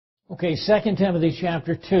Okay, 2 Timothy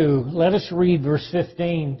chapter 2. Let us read verse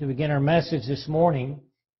 15 to begin our message this morning.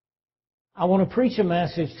 I want to preach a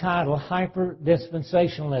message titled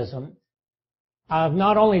Hyper-Dispensationalism. I've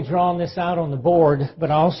not only drawn this out on the board,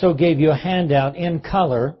 but I also gave you a handout in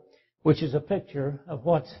color, which is a picture of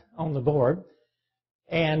what's on the board.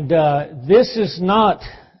 And this is not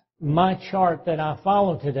my chart that I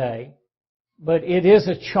follow today, but it is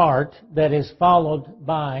a chart that is followed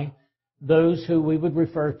by those who we would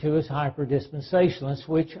refer to as hyper-dispensationalists,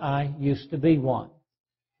 which I used to be one.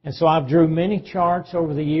 And so I've drew many charts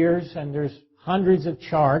over the years, and there's hundreds of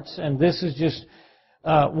charts, and this is just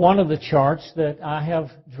one of the charts that I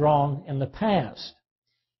have drawn in the past.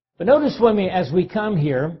 But notice with me as we come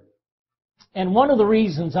here, and one of the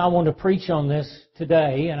reasons I want to preach on this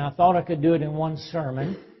today, and I thought I could do it in one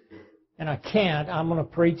sermon, and I can't. I'm going to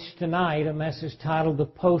preach tonight a message titled The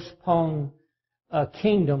Postponed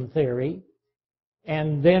Kingdom Theory,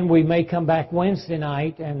 and then we may come back Wednesday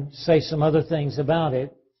night and say some other things about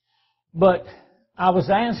it. But I was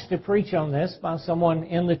asked to preach on this by someone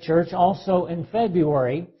in the church also in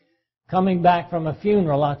February, coming back from a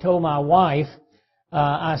funeral. I told my wife,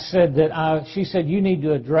 she said, you need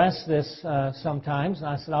to address this sometimes. And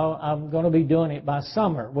I said, I'm going to be doing it by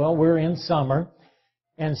summer. Well, we're in summer,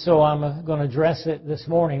 and so I'm going to address it this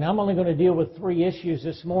morning. I'm only going to deal with 3 issues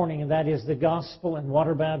this morning, and that is the gospel and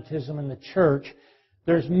water baptism in the church.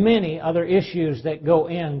 There's many other issues that go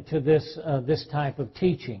into this type of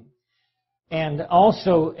teaching. And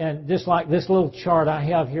also, and just like this little chart I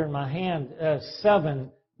have here in my hand,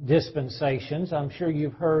 7 dispensations. I'm sure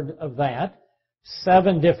you've heard of that.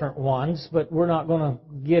 7 different ones, but we're not going to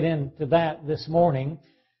get into that this morning.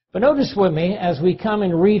 But notice with me as we come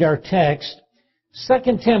and read our text,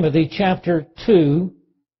 2 Timothy chapter 2,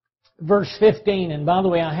 verse 15. And by the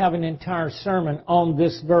way, I have an entire sermon on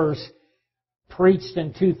this verse preached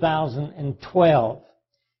in 2012.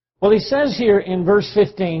 Well, he says here in verse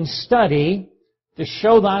 15, study to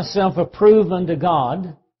show thyself approved unto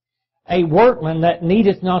God, a workman that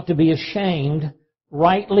needeth not to be ashamed,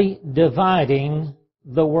 rightly dividing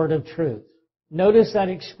the word of truth. Notice that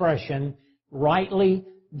expression, rightly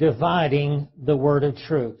dividing the word of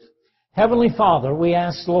truth. Heavenly Father, we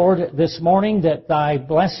ask, Lord, this morning that Thy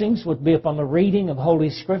blessings would be upon the reading of Holy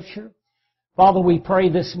Scripture. Father, we pray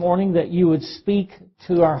this morning that You would speak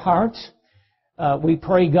to our hearts. We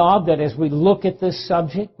pray, God, that as we look at this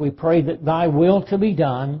subject, we pray that Thy will to be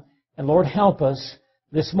done. And Lord, help us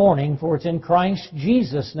this morning, for it's in Christ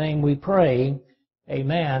Jesus' name we pray.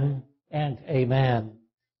 Amen and amen.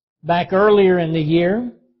 Back earlier in the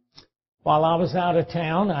year, while I was out of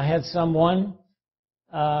town, I had someone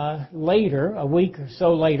later, a week or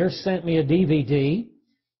so later, sent me a DVD,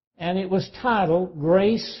 and it was titled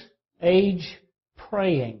Grace Age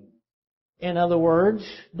Praying. In other words,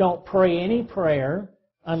 don't pray any prayer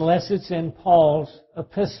unless it's in Paul's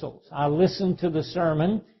epistles. I listened to the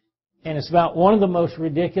sermon, and it's about one of the most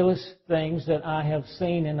ridiculous things that I have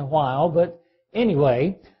seen in a while. But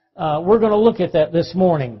anyway, we're going to look at that this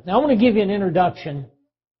morning. Now, I want to give you an introduction,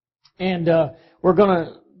 and we're going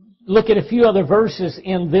to look at a few other verses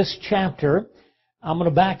in this chapter. I'm going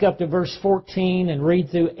to back up to verse 14 and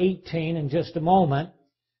read through 18 in just a moment.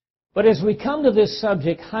 But as we come to this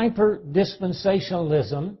subject,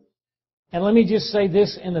 hyper-dispensationalism, and let me just say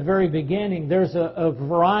this in the very beginning, there's a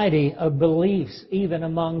variety of beliefs even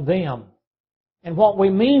among them. And what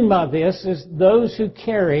we mean by this is those who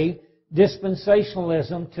carry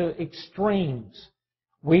dispensationalism to extremes.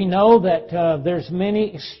 We know that there's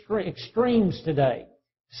many extremes today.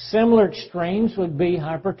 Similar extremes would be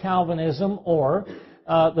hyper-Calvinism or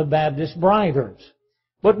the Baptist Briters.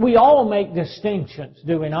 But we all make distinctions,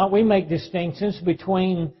 do we not? We make distinctions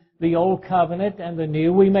between the Old Covenant and the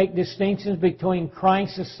New. We make distinctions between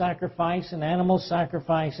Christ's sacrifice and animal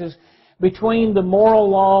sacrifices, between the moral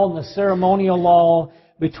law and the ceremonial law,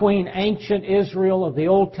 between ancient Israel of the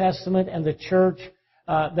Old Testament and the church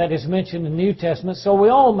that is mentioned in the New Testament. So we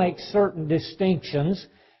all make certain distinctions.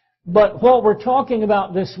 But what we're talking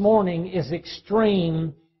about this morning is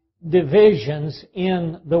extreme divisions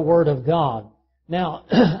in the Word of God. Now,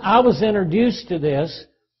 I was introduced to this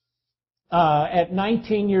at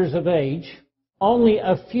 19 years of age, only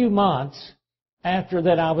a few months after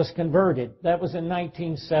that I was converted. That was in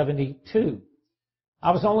 1972.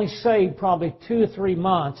 I was only saved probably 2 or 3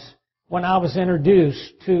 months when I was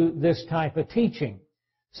introduced to this type of teaching.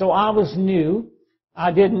 So I was new.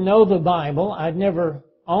 I didn't know the Bible. I'd never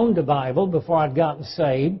owned a Bible before I'd gotten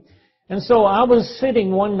saved. And so I was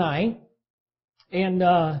sitting one night, and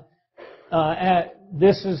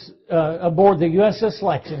this is aboard the USS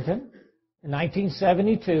Lexington in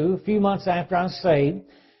 1972, a few months after I was saved.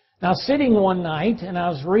 Now, sitting one night, and I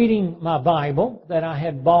was reading my Bible that I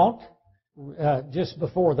had bought just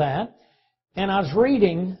before that, and I was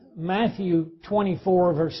reading Matthew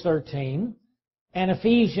 24, verse 13, and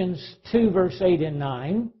Ephesians 2, verse 8 and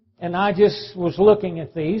 9, and I just was looking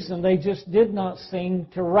at these, and they just did not seem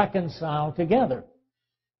to reconcile together.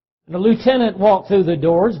 And the lieutenant walked through the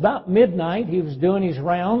doors. About midnight, he was doing his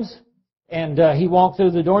rounds, and he walked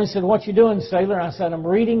through the door and said, "What you doing, sailor?" I said, "I'm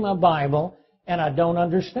reading my Bible, and I don't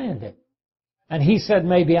understand it." And he said,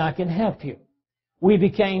 "Maybe I can help you." We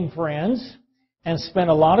became friends and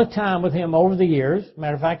spent a lot of time with him over the years.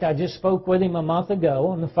 Matter of fact, I just spoke with him a month ago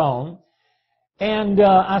on the phone. And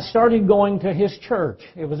I started going to his church.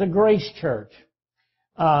 It was a grace church.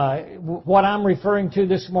 What I'm referring to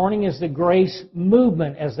this morning is the grace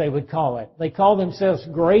movement, as they would call it. They call themselves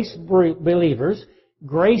grace believers,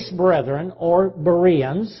 grace brethren, or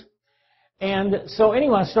Bereans. And so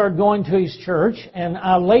anyway, I started going to his church, and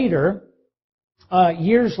I later,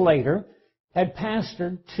 years later, had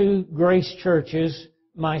pastored 2 grace churches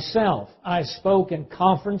myself. I spoke in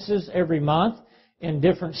conferences every month in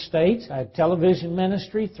different states. I had television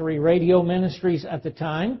ministry, 3 radio ministries at the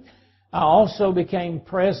time. I also became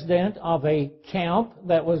president of a camp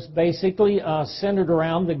that was basically centered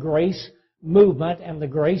around the grace movement and the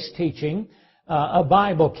grace teaching. A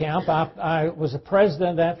Bible camp. I was a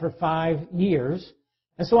president of that for 5 years.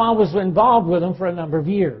 And so I was involved with them for a number of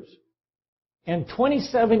years. And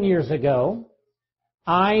 27 years ago,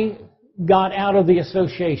 I got out of the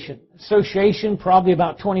association. Association, probably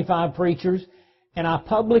about 25 preachers. And I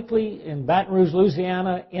publicly, in Baton Rouge,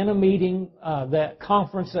 Louisiana, in a meeting, that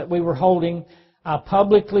conference that we were holding, I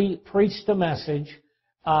publicly preached a message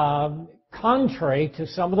contrary to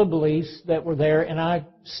some of the beliefs that were there, and I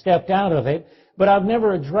stepped out of it. But I've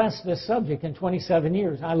never addressed this subject in 27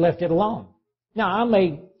 years. I left it alone. Now, I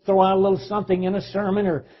may throw out a little something in a sermon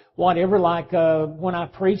or whatever, like when I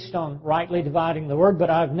preached on rightly dividing the word, but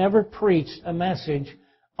I've never preached a message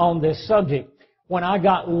on this subject. When I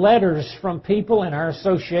got letters from people in our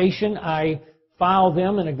association, I filed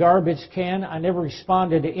them in a garbage can. I never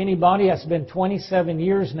responded to anybody. That's been 27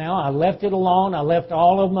 years now. I left it alone. I left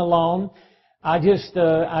all of them alone. I just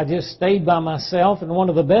stayed by myself. And one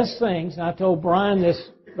of the best things, and I told Brian this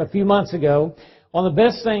a few months ago, one of the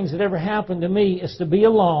best things that ever happened to me is to be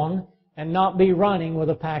alone and not be running with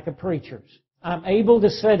a pack of preachers. I'm able to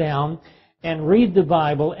sit down and read the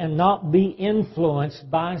Bible and not be influenced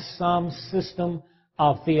by some system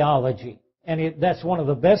of theology. And that's one of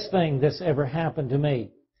the best things that's ever happened to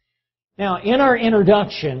me. Now, in our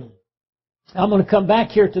introduction, I'm going to come back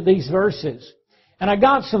here to these verses. And I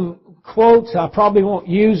got some quotes. I probably won't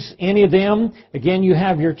use any of them. Again, you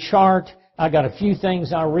have your chart. I got a few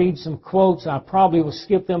things I'll read, some quotes. I probably will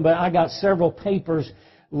skip them, but I got several papers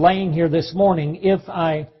laying here this morning if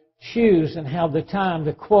I choose and have the time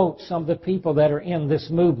to quote some of the people that are in this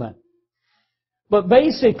movement. But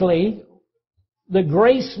basically, the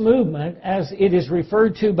grace movement, as it is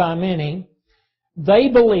referred to by many, they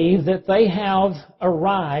believe that they have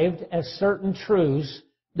arrived at certain truths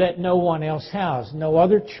that no one else has. No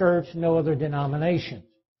other church, no other denomination.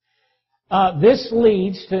 This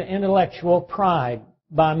leads to intellectual pride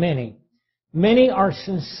by many. Many are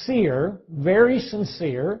sincere, very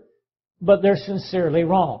sincere, but they're sincerely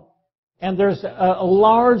wrong. And there's a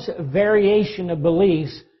large variation of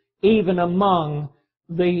beliefs even among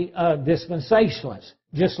the dispensationalists,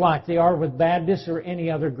 just like they are with Baptists or any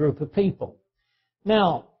other group of people.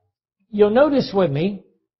 Now, you'll notice with me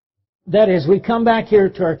that as we come back here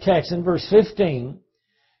to our text in verse 15,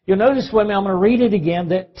 you'll notice with me, I'm going to read it again,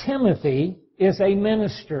 that Timothy is a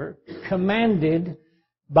minister commanded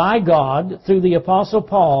by God through the Apostle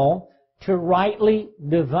Paul to rightly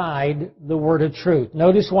divide the word of truth.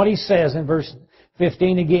 Notice what he says in verse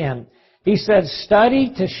 15 again. He said,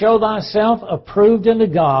 "Study to show thyself approved unto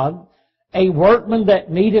God, a workman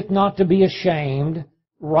that needeth not to be ashamed,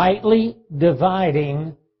 rightly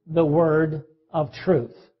dividing the word of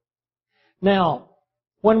truth." Now,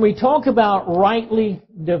 when we talk about rightly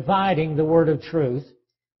dividing the word of truth,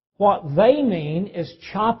 what they mean is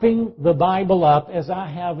chopping the Bible up as I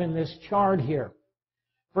have in this chart here.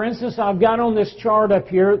 For instance, I've got on this chart up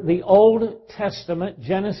here the Old Testament,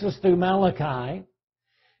 Genesis through Malachi.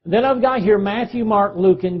 Then I've got here Matthew, Mark,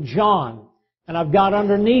 Luke, and John. And I've got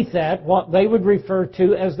underneath that what they would refer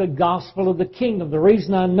to as the gospel of the kingdom. The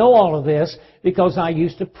reason I know all of this, because I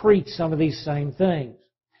used to preach some of these same things.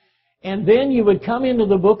 And then you would come into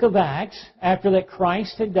the book of Acts, after that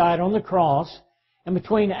Christ had died on the cross, and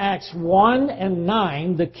between Acts 1 and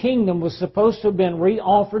 9, the kingdom was supposed to have been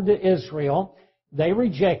reoffered to Israel. They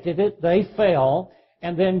rejected it. They fell.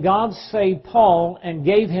 and then God saved Paul and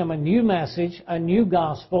gave him a new message, a new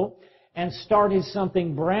gospel, and started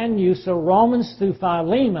something brand new. So Romans through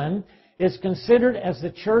Philemon is considered as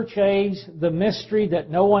the church age, the mystery that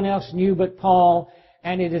no one else knew but Paul,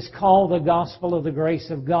 and it is called the gospel of the grace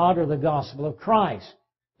of God, or the gospel of Christ.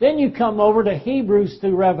 Then you come over to Hebrews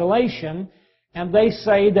through Revelation, and they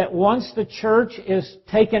say that once the church is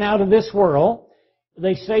taken out of this world,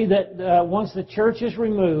 they say that once the church is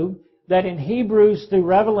removed, that in Hebrews through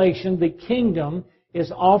Revelation, the kingdom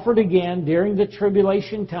is offered again during the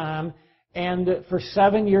tribulation time, and for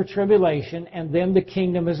 7-year tribulation, and then the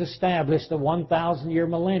kingdom is established, the 1,000-year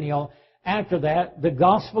millennial. After that, the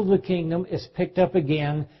gospel of the kingdom is picked up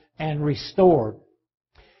again and restored.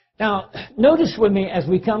 Now, notice with me as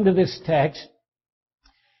we come to this text,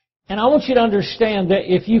 and I want you to understand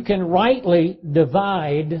that if you can rightly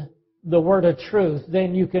divide the word of truth,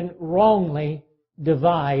 then you can wrongly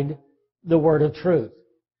divide the word of truth.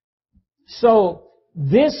 So,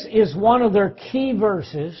 this is one of their key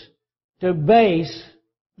verses to base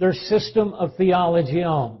their system of theology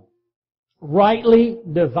on. Rightly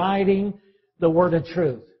dividing the word of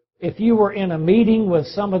truth. If you were in a meeting with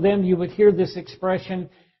some of them, you would hear this expression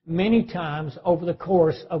many times over the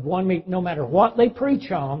course of one week. No matter what they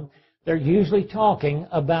preach on, they're usually talking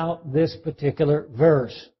about this particular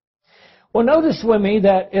verse. Well, notice with me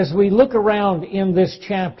that as we look around in this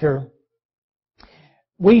chapter,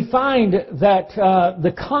 we find that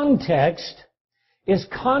the context is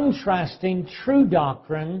contrasting true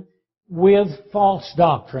doctrine with false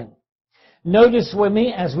doctrine. Notice with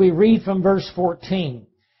me as we read from verse 14.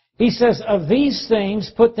 He says, "Of these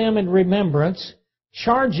things put them in remembrance,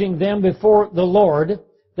 charging them before the Lord,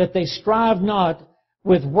 that they strive not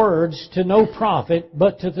with words to no profit,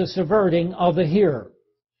 but to the subverting of the hearer."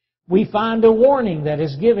 We find a warning that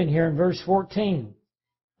is given here in verse 14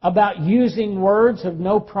 about using words of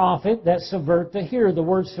no profit that subvert the hearer. The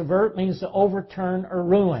word subvert means to overturn or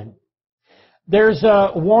ruin. There's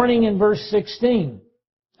a warning in verse 16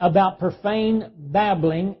 about profane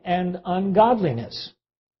babbling and ungodliness.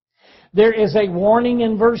 There is a warning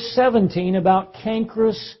in verse 17 about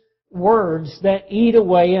cankerous words that eat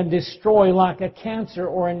away and destroy like a cancer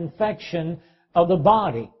or an infection of the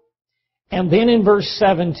body. And then in verse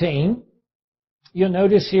 17, you'll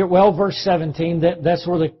notice here, verse 17, that's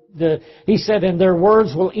where he said, "And their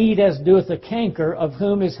words will eat as doeth the canker, of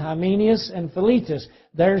whom is Hymenaeus and Philetus."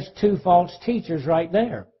 There's two false teachers right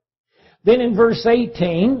there. Then in verse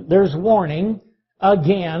 18, there's warning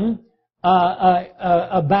again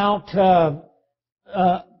about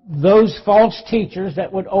those false teachers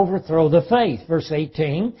that would overthrow the faith. Verse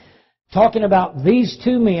 18, talking about these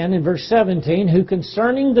two men in verse 17, who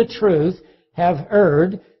concerning the truth have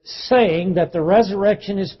erred, saying that the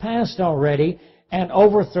resurrection is past already, and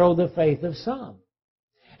overthrow the faith of some.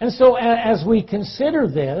 And so as we consider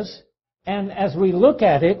this, and as we look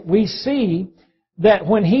at it, we see that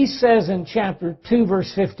when he says in chapter 2,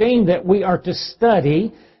 verse 15, that we are to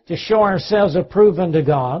study to show ourselves approved unto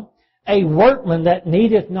God, a workman that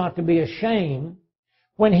needeth not to be ashamed,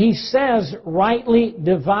 when he says rightly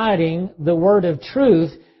dividing the word of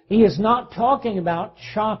truth, he is not talking about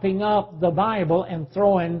chopping up the Bible and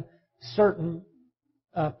throwing certain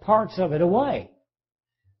parts of it away.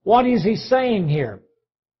 What is he saying here?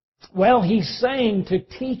 Well, he's saying to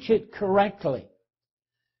teach it correctly,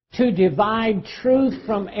 to divide truth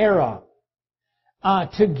from error,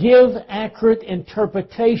 to give accurate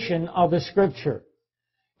interpretation of the Scripture.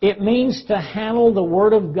 It means to handle the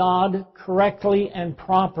Word of God correctly and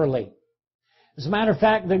properly. As a matter of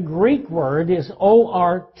fact, the Greek word is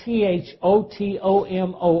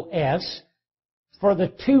orthotomos for the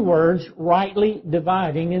two words rightly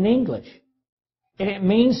dividing in English. And it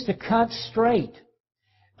means to cut straight.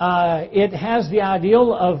 It has the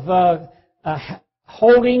ideal of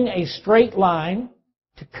holding a straight line,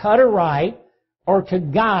 to cut a right, or to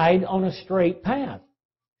guide on a straight path.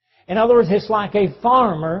 In other words, it's like a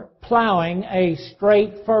farmer plowing a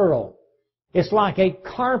straight furrow. It's like a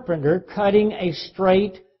carpenter cutting a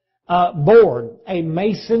straight board, a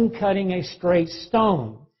mason cutting a straight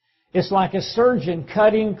stone. It's like a surgeon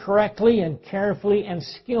cutting correctly and carefully and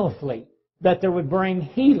skillfully, that there would bring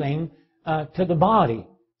healing to the body.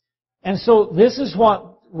 And so this is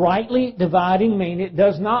what rightly dividing means. It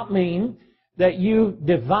does not mean that you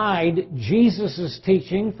divide Jesus'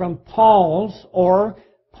 teaching from Paul's, or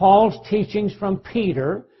Paul's teachings from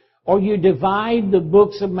Peter, or you divide the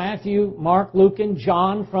books of Matthew, Mark, Luke, and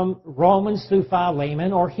John from Romans through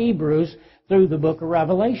Philemon, or Hebrews through the book of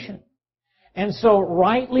Revelation. And so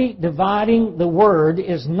rightly dividing the Word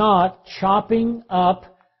is not chopping up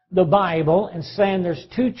the Bible and saying there's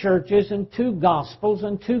two churches and two gospels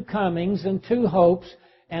and two comings and two hopes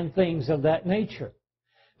and things of that nature.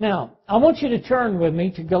 Now, I want you to turn with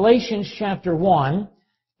me to Galatians chapter 1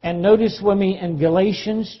 and notice with me in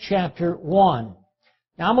Galatians chapter 1.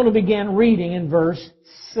 Now, I'm going to begin reading in verse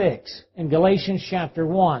 6 in Galatians chapter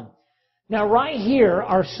 1. Now, right here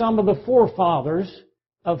are some of the forefathers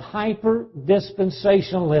of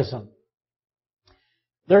hyper-dispensationalism.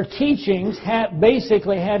 Their teachings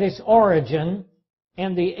basically had its origin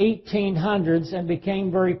in the 1800s and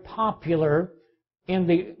became very popular in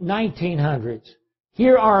the 1900s.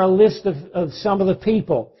 Here are a list of some of the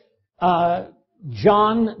people.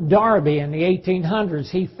 John Darby in the 1800s,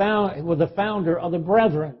 he was the founder of the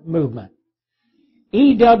Brethren movement.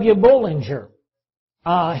 E.W. Bullinger,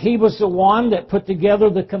 he was the one that put together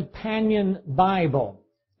the Companion Bible.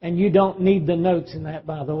 And you don't need the notes in that,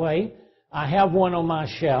 by the way. I have one on my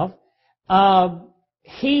shelf.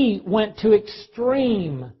 He went to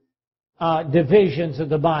extreme divisions of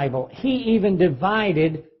the Bible. He even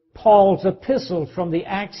divided Paul's epistles from the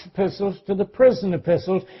Acts epistles to the prison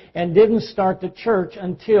epistles and didn't start the church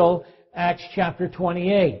until Acts chapter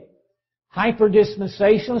 28.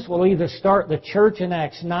 Hyper-dispensationalists will either start the church in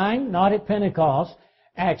Acts 9, not at Pentecost,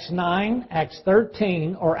 Acts 9, Acts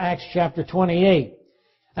 13, or Acts chapter 28.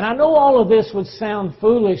 And I know all of this would sound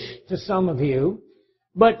foolish to some of you,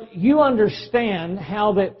 but you understand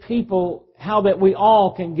how that we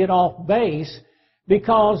all can get off base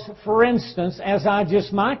because, for instance,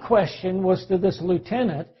 my question was to this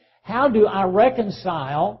lieutenant, how do I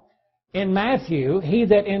reconcile in Matthew, he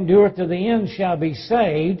that endureth to the end shall be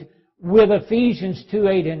saved, with Ephesians 2,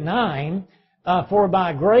 8, and 9, for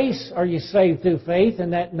by grace are you saved through faith,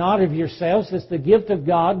 and that not of yourselves, it's the gift of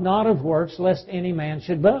God, not of works, lest any man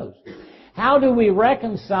should boast. How do we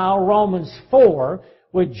reconcile Romans 4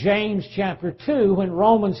 with James chapter 2, when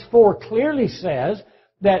Romans 4 clearly says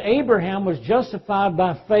that Abraham was justified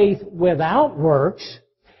by faith without works,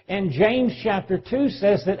 and James chapter 2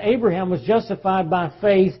 says that Abraham was justified by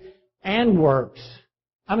faith and works?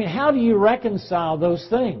 I mean, how do you reconcile those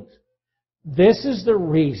things? This is the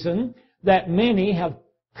reason that many have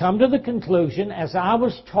come to the conclusion, as I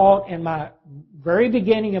was taught in my very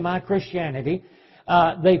beginning of my Christianity,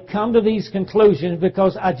 they've come to these conclusions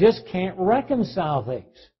because I just can't reconcile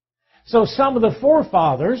these. So some of the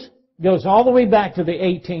forefathers goes all the way back to the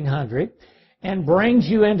 1800s and brings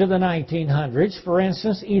you into the 1900s. For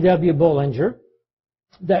instance, E.W. Bullinger,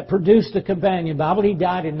 that produced the Companion Bible. He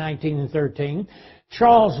died in 1913.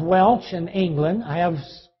 Charles Welch in England. I have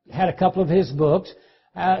had a couple of his books.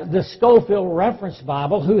 The Schofield Reference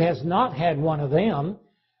Bible, who has not had one of them,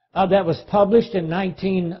 that was published in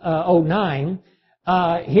 1909.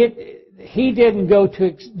 He didn't go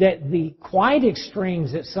to the quite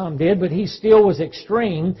extremes that some did, but he still was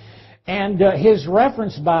extreme. And his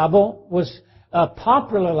reference Bible was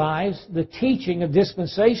popularized the teaching of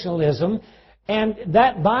dispensationalism. And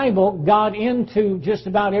that Bible got into just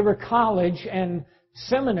about every college and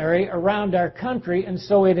seminary around our country, and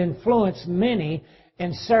so it influenced many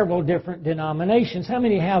in several different denominations. How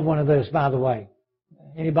many have one of those, by the way?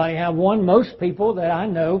 Anybody have one? Most people that I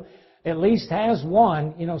know at least has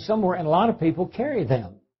one, somewhere, and a lot of people carry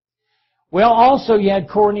them. Well, also you had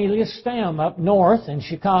Cornelius Stam up north in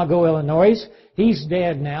Chicago, Illinois. He's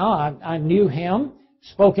dead now. I knew him,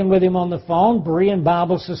 spoken with him on the phone, Berean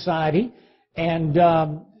Bible Society, and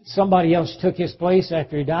somebody else took his place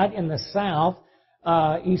after he died. In the South,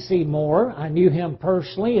 E.C. Moore, I knew him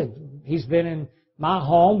personally. He's been in my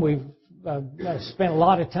home. We've spent a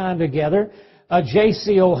lot of time together.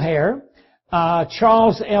 J.C. O'Hare,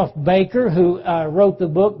 Charles F. Baker, who wrote the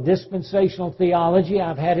book Dispensational Theology.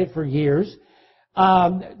 I've had it for years.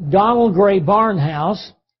 Donald Gray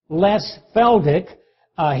Barnhouse, Les Feldick.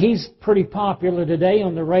 He's pretty popular today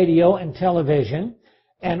on the radio and television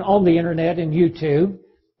and on the internet and YouTube.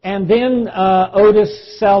 And then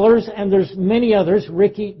Otis Sellers, and there's many others.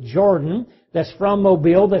 Ricky Jordan, that's from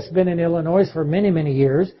Mobile, that's been in Illinois for many, many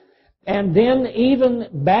years. And then even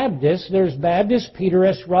Baptists, there's Baptist Peter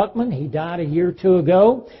S. Ruckman. He died a year or two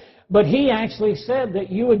ago. But he actually said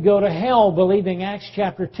that you would go to hell believing Acts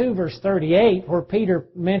chapter 2, verse 38, where Peter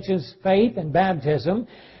mentions faith and baptism.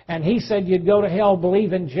 And he said you'd go to hell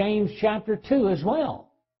believing James chapter 2 as well.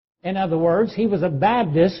 In other words, he was a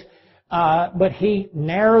Baptist, but he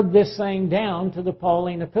narrowed this thing down to the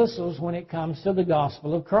Pauline epistles when it comes to the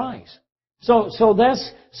gospel of Christ. So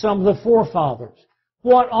that's some of the forefathers.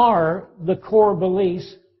 What are the core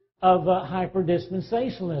beliefs of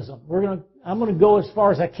hyper-dispensationalism? I'm going to go as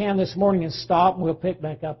far as I can this morning and stop, and we'll pick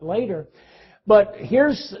back up later. But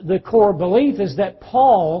here's the core belief, is that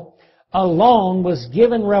Paul alone was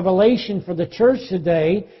given revelation for the church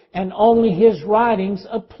today, and only His writings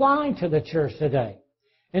apply to the church today.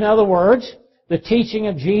 In other words, the teaching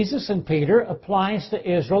of Jesus and Peter applies to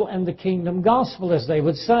Israel and the kingdom gospel, as they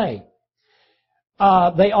would say.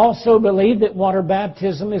 They also believe that water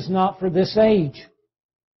baptism is not for this age.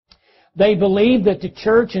 They believe that the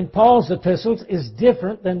church in Paul's epistles is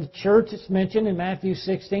different than the church that's mentioned in Matthew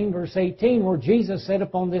 16, verse 18, where Jesus said,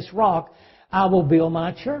 "Upon this rock I will build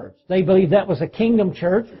my church." They believe that was a kingdom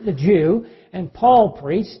church, the Jew, and Paul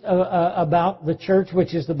preached about the church,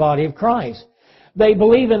 which is the body of Christ. They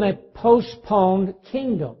believe in a postponed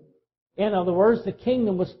kingdom. In other words, the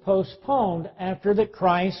kingdom was postponed after that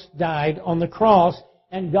Christ died on the cross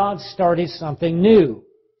and God started something new.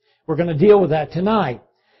 We're going to deal with that tonight.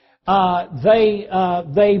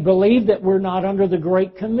 They believe that we're not under the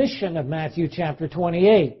Great Commission of Matthew chapter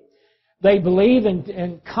 28. They believe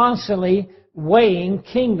in constantly weighing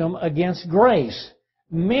kingdom against grace.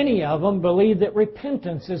 Many of them believe that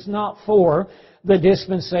repentance is not for the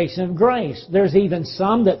dispensation of grace. There's even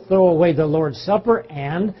some that throw away the Lord's Supper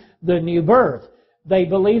and the new birth. They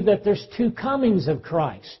believe that there's two comings of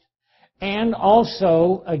Christ. And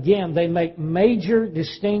also, again, they make major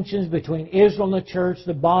distinctions between Israel and the church,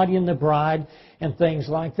 the body and the bride, and things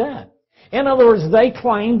like that. In other words, they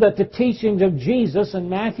claim that the teachings of Jesus in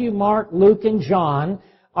Matthew, Mark, Luke, and John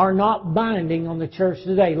are not binding on the church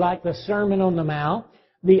today, like the Sermon on the Mount,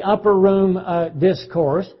 the Upper Room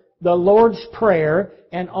Discourse, the Lord's Prayer,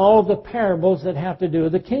 and all the parables that have to do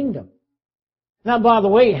with the kingdom. Now, by the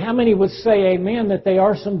way, how many would say amen that there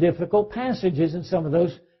are some difficult passages in some of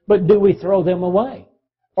those, but do we throw them away?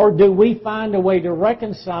 Or do we find a way to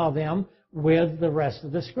reconcile them with the rest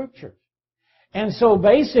of the Scriptures? And so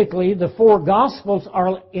basically, the four Gospels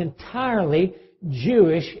are entirely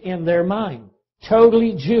Jewish in their mind.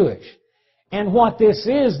 Totally Jewish. And what this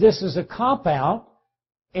is a cop-out.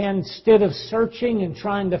 Instead of searching and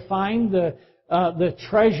trying to find the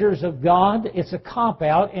treasures of God, it's a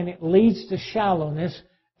cop-out, and it leads to shallowness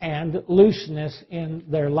and looseness in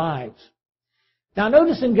their lives. Now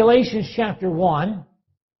notice in Galatians chapter 1,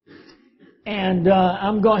 and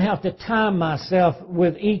I'm going to have to time myself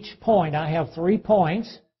with each point. I have 3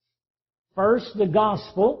 points. First, the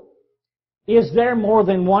gospel. Is there more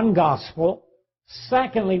than one gospel?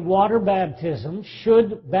 Secondly, water baptism.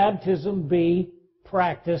 Should baptism be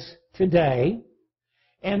practiced today?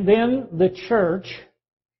 And then the church.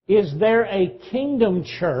 Is there a kingdom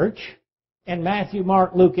church in Matthew,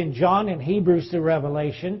 Mark, Luke, and John, and Hebrews through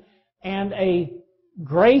Revelation, and a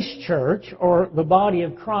grace church, or the body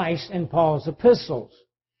of Christ, in Paul's epistles?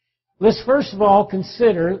 Let's first of all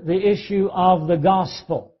consider the issue of the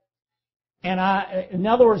gospel. And in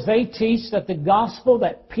other words, they teach that the gospel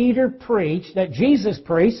that Peter preached, that Jesus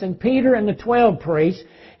preached, and Peter and the 12 preached,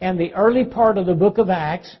 and the early part of the book of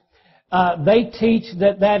Acts, they teach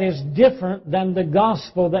that that is different than the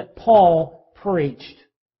gospel that Paul preached.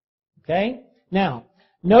 Okay? Now,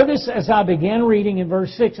 notice as I began reading in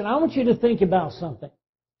verse 6, and I want you to think about something.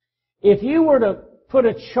 If you were to put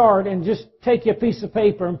a chart and just take a piece of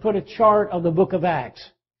paper and put a chart of the book of Acts,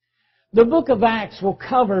 the book of Acts will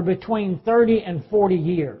cover between 30 and 40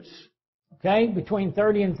 years. Okay? Between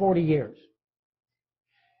 30 and 40 years.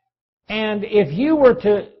 And if you were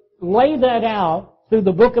to lay that out through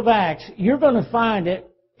the book of Acts, you're going to find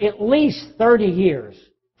it at least 30 years.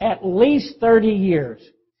 At least 30 years.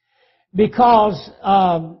 Because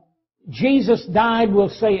Jesus died, we'll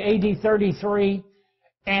say, AD 33,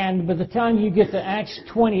 and by the time you get to Acts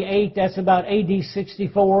 28, that's about AD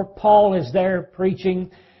 64, Paul is there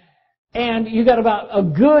preaching, and you got about a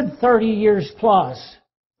good 30 years plus.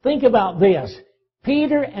 Think about this.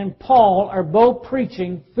 Peter and Paul are both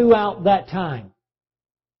preaching throughout that time.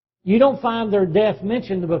 You don't find their death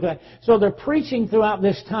mentioned in the book of Acts. So they're preaching throughout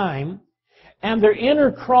this time, and they're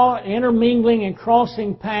intermingling and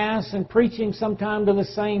crossing paths and preaching sometime to the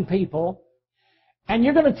same people. And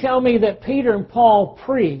you're going to tell me that Peter and Paul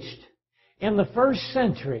preached in the first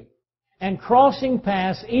century and crossing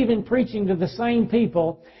paths, even preaching to the same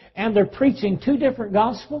people, and they're preaching two different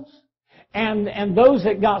gospels? And those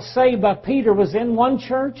that got saved by Peter was in one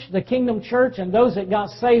church, the kingdom church, and those that got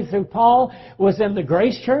saved through Paul was in the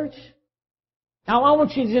grace church? Now I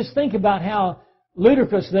want you to just think about how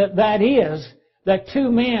ludicrous that is, that two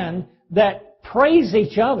men that praise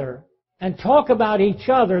each other and talk about each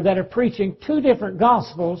other that are preaching two different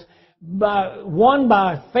gospels, one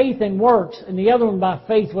by faith in works and the other one by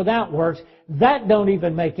faith without works, that don't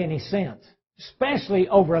even make any sense, especially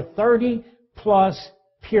over a 30-plus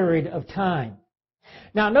period of time.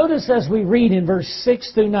 Now notice as we read in verse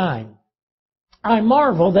 6 through 9, I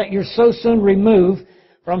marvel that you're so soon removed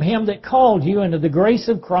from him that called you into the grace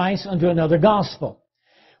of Christ unto another gospel,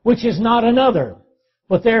 which is not another.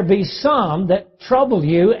 But there be some that trouble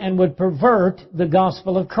you and would pervert the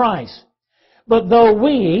gospel of Christ. But though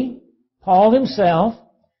we, Paul himself,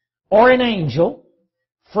 or an angel,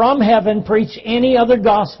 from heaven preach any other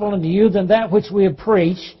gospel unto you than that which we have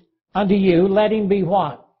preached unto you, let him be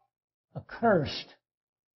what? Accursed.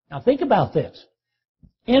 Now think about this.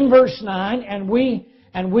 In verse 9, and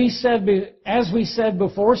we said, as we said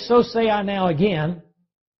before, so say I now again,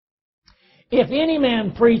 if any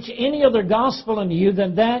man preach any other gospel unto you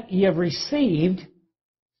than that ye have received,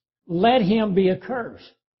 let him be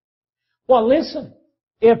accursed. Well, listen,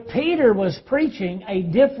 if Peter was preaching a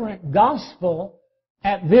different gospel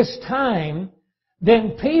at this time,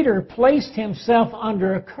 then Peter placed himself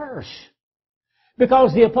under a curse.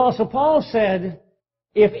 Because the Apostle Paul said,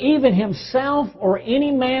 if even himself or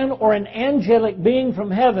any man or an angelic being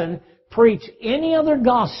from heaven preach any other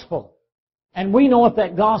gospel, and we know what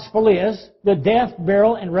that gospel is, the death,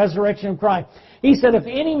 burial, and resurrection of Christ. He said, if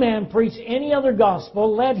any man preach any other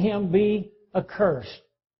gospel, let him be accursed.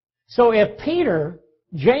 So if Peter,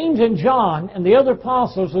 James, and John, and the other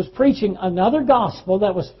apostles was preaching another gospel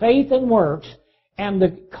that was faith and works, and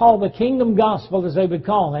called the kingdom gospel, as they would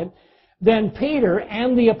call it, then Peter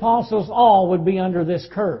and the apostles all would be under this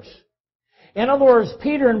curse. In other words,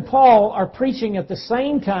 Peter and Paul are preaching at the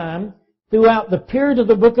same time throughout the period of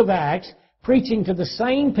the book of Acts, preaching to the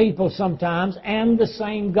same people sometimes, and the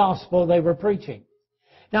same gospel they were preaching.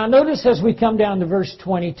 Now notice as we come down to verse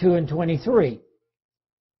 22 and 23.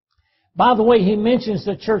 By the way, he mentions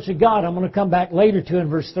the church of God. I'm going to come back later to in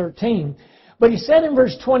verse 13. But he said in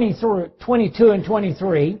verse 22 and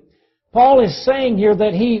 23, Paul is saying here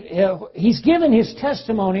that he's given his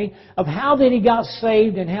testimony of how that he got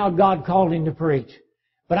saved and how God called him to preach.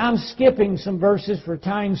 But I'm skipping some verses for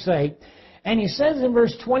time's sake. And he says in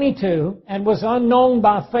verse 22, and was unknown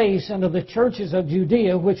by face unto the churches of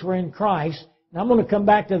Judea which were in Christ. And I'm going to come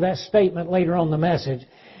back to that statement later on in the message.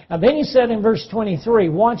 And then he said in verse 23,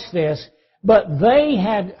 watch this, but they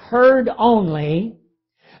had heard only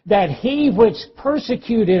that he which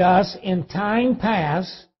persecuted us in time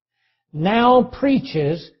past now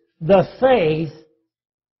preaches the faith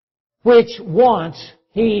which once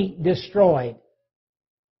he destroyed.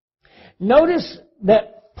 Notice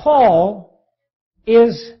that Paul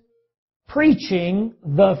is preaching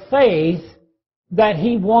the faith that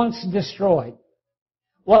he once destroyed.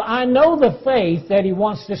 Well, I know the faith that he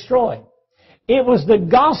once destroyed. It was the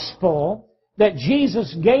gospel that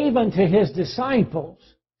Jesus gave unto his disciples.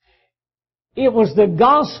 It was the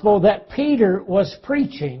gospel that Peter was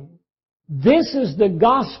preaching. This is the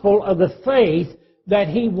gospel of the faith that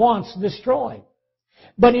he once destroyed.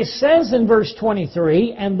 But it says in verse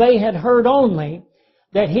 23, and they had heard only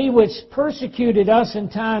that he which persecuted us in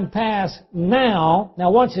time past now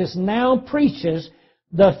watch this, now preaches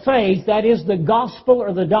the faith, that is the gospel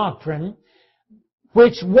or the doctrine,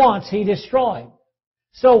 which once he destroyed.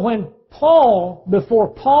 So when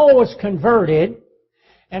before Paul was converted,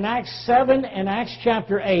 in Acts 7 and Acts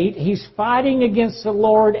chapter 8, he's fighting against the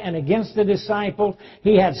Lord and against the disciples.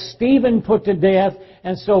 He had Stephen put to death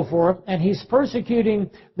and so forth. And he's persecuting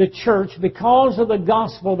the church because of the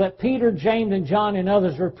gospel that Peter, James, and John and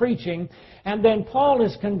others were preaching. And then Paul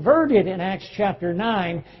is converted in Acts chapter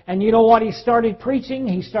 9. And you know what he started preaching?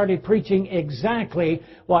 He started preaching exactly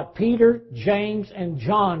what Peter, James, and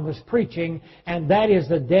John was preaching. And that is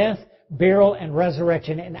the death, burial, and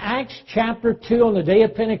resurrection. In Acts chapter 2, on the day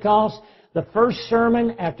of Pentecost, the first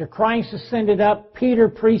sermon after Christ ascended up, Peter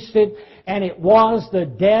preached it, and it was the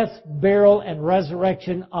death, burial, and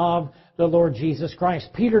resurrection of the Lord Jesus Christ.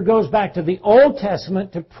 Peter goes back to the Old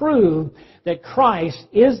Testament to prove that Christ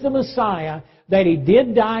is the Messiah, that He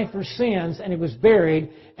did die for sins, and He was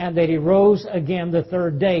buried, and that He rose again the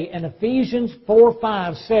third day. And Ephesians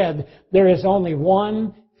 4:5 said, there is only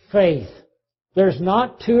one faith. There's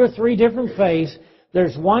not two or three different faiths.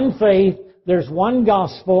 There's one faith. There's one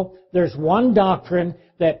gospel. There's one doctrine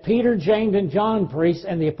that Peter, James, and John preached.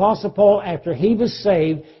 And the Apostle Paul, after he was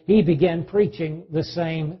saved, he began preaching the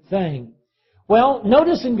same thing. Well,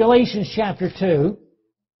 notice in Galatians chapter 2,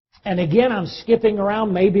 and again I'm skipping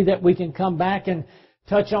around, maybe that we can come back and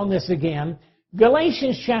touch on this again.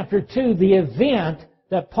 Galatians chapter 2, the event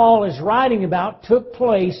that Paul is writing about took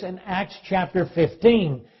place in Acts chapter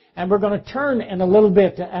 15. And we're going to turn in a little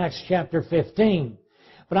bit to Acts chapter 15.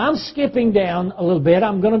 But I'm skipping down a little bit.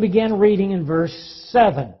 I'm going to begin reading in verse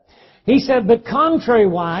 7. He said, but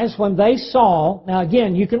contrariwise, when they saw... Now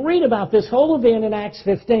again, you can read about this whole event in Acts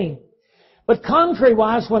 15. But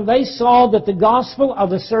contrariwise, when they saw that the gospel of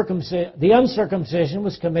the uncircumcision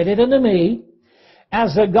was committed unto me,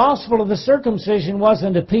 as the gospel of the circumcision was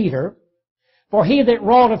unto Peter. For he that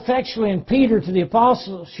wrought effectually in Peter to the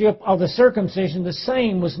apostleship of the circumcision, the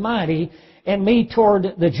same was mighty in me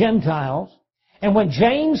toward the Gentiles. And when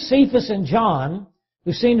James, Cephas, and John,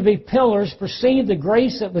 who seemed to be pillars, perceived the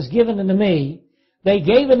grace that was given unto me, they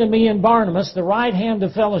gave unto me and Barnabas the right hand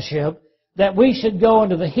of fellowship, that we should go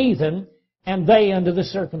unto the heathen, and they unto the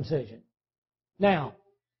circumcision. Now,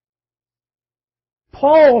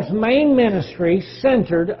 Paul's main ministry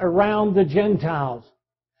centered around the Gentiles.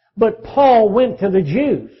 But Paul went to the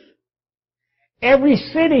Jews. Every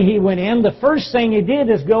city he went in, the first thing he did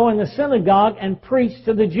is go in the synagogue and preach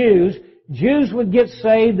to the Jews. Jews would get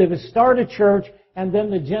saved, they would start a church, and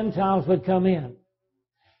then the Gentiles would come in.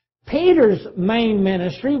 Peter's main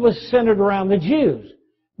ministry was centered around the Jews.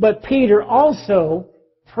 But Peter also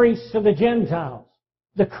preached to the Gentiles.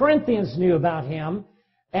 The Corinthians knew about him,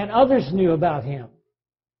 and others knew about him.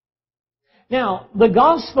 Now, the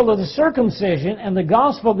gospel of the circumcision and the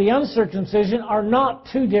gospel of the uncircumcision are not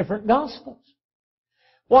two different gospels.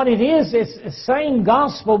 What it is, it's the same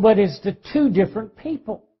gospel, but it's to two different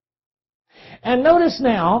people. And notice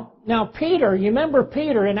now Peter, you remember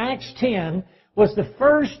Peter in Acts 10 was the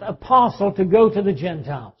first apostle to go to the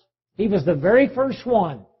Gentiles. He was the very first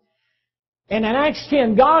one. And in Acts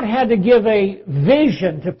 10, God had to give a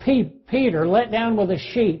vision to Peter, let down with a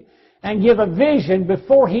sheet, and give a vision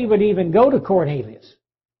before he would even go to Cornelius.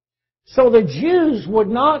 So the Jews would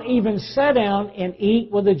not even sit down and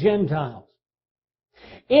eat with the Gentiles.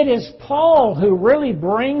 It is Paul who really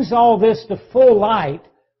brings all this to full light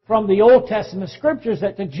from the Old Testament Scriptures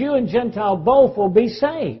that the Jew and Gentile both will be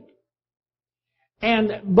saved.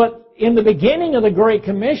 But in the beginning of the Great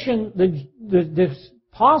Commission, the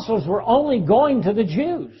apostles were only going to the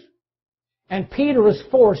Jews. And Peter was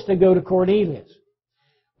forced to go to Cornelius.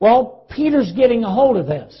 Well, Peter's getting a hold of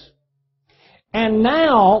this. And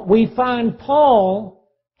now we find Paul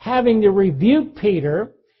having to rebuke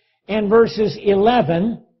Peter in verses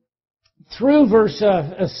 11 through verse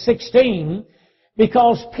 16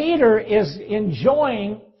 because Peter is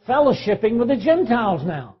enjoying fellowshipping with the Gentiles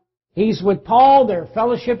now. He's with Paul, they're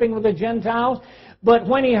fellowshipping with the Gentiles. But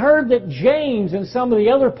when he heard that James and some of the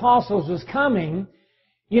other apostles was coming,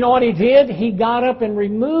 you know what he did? He got up and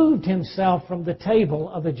removed himself from the table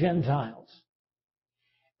of the Gentiles.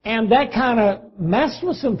 And that kind of messed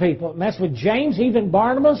with some people. It messed with James. Even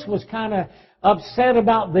Barnabas was kind of upset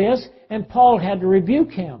about this, and Paul had to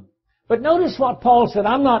rebuke him. But notice what Paul said.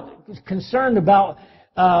 I'm not concerned about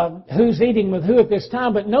who's eating with who at this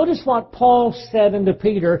time, but notice what Paul said unto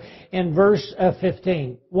Peter in verse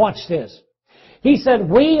 15. Watch this. He said,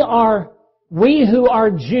 we who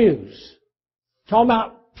are Jews. Talking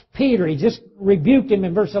about Peter, he just rebuked him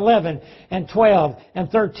in verse 11 and 12 and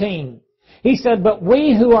 13. He said, but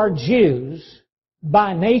we who are Jews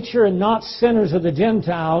by nature and not sinners of the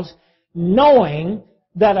Gentiles, knowing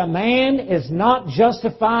that a man is not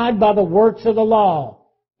justified by the works of the law.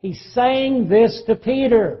 He's saying this to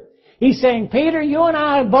Peter. He's saying, Peter, you and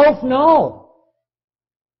I both know.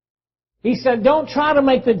 He said, don't try to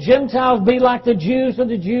make the Gentiles be like the Jews or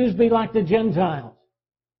the Jews be like the Gentiles.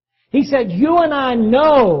 He said, you and I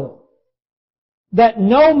know that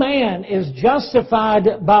no man is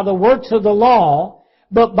justified by the works of the law,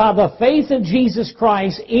 but by the faith of Jesus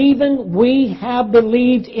Christ. Even we have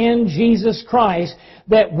believed in Jesus Christ,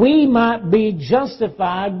 that we might be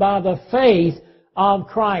justified by the faith of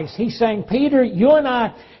Christ. He's saying, Peter,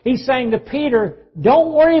 he's saying to Peter,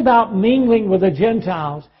 don't worry about mingling with the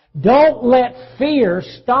Gentiles. Don't let fear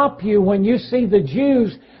stop you when you see the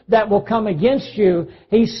Jews that will come against you.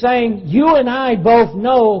 He's saying, you and I both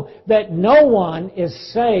know that no one is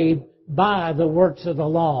saved by the works of the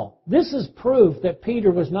law. This is proof that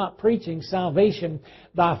Peter was not preaching salvation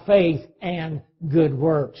by faith and good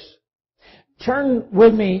works. Turn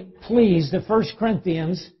with me, please, to 1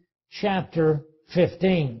 Corinthians chapter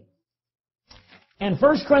 15. And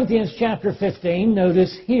 1 Corinthians chapter 15,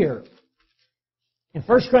 notice here. In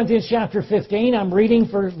 1 Corinthians chapter 15, I'm reading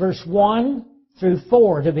for verse 1 through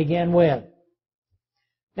 4 to begin with.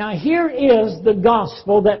 Now here is the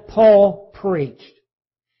gospel that Paul preached.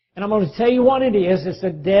 And I'm going to tell you what it is. It's the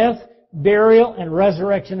death, burial, and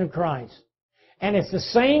resurrection of Christ. And it's the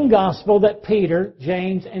same gospel that Peter,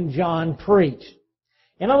 James, and John preached.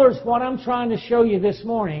 In other words, what I'm trying to show you this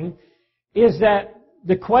morning is that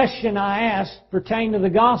the question I asked pertaining to the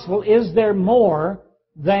gospel, is there more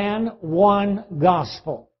than one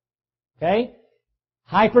gospel? Okay?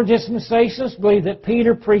 Hyper-dispensationalists believe that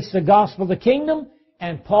Peter preached the gospel of the kingdom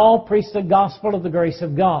and Paul preached the gospel of the grace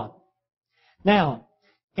of God. Now,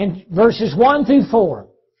 in verses 1 through 4,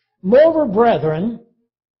 moreover, brethren,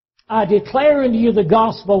 I declare unto you the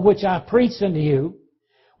gospel which I preached unto you,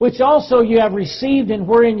 which also you have received and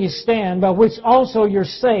wherein you stand, by which also you're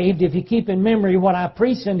saved, if you keep in memory what I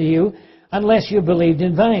preached unto you, unless you believed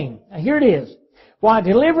in vain. Now here it is. For I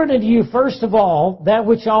delivered unto you first of all that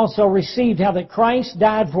which also received, how that Christ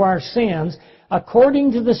died for our sins,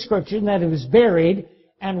 according to the Scripture, and that He was buried,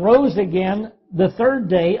 and rose again the third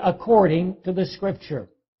day according to the Scripture.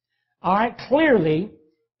 All right, clearly,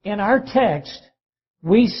 in our text,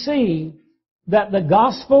 we see that the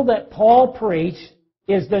gospel that Paul preached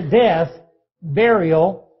is the death,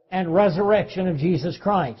 burial, and resurrection of Jesus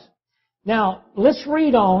Christ. Now, let's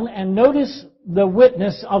read on and notice the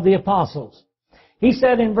witness of the apostles. He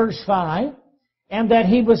said in verse 5, and that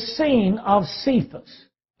he was seen of Cephas.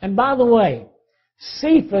 And by the way,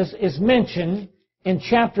 Cephas is mentioned in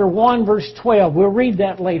chapter 1, verse 12. We'll read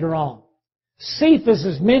that later on. Cephas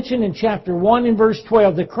is mentioned in chapter 1 and verse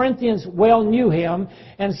 12. The Corinthians well knew him,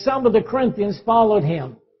 and some of the Corinthians followed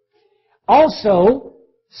him. Also,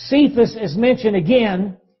 Cephas is mentioned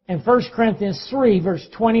again in 1 Corinthians 3, verse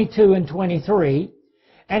 22 and 23.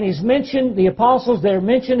 And he's mentioned, the apostles there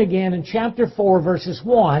mentioned again in chapter 4, verses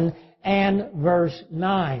 1 and verse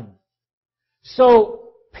 9.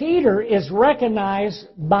 So, Peter is recognized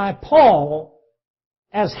by Paul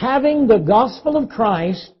as having the gospel of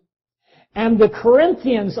Christ, and the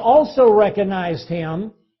Corinthians also recognized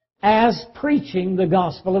him as preaching the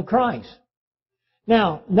gospel of Christ.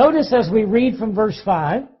 Now, notice as we read from verse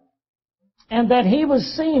 5, and that he was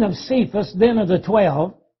seen of Cephas, then of the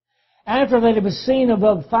 12, after that he was seen of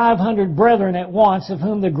above 500 brethren at once, of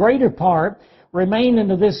whom the greater part remain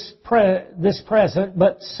unto this present,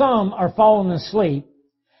 but some are fallen asleep.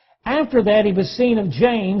 After that he was seen of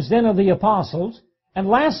James, then of the apostles, and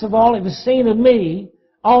last of all he was seen of me,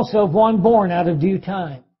 also of one born out of due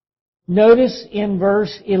time. Notice in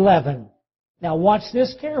verse 11. Now watch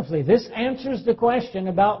this carefully. This answers the question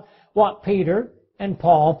about what Peter and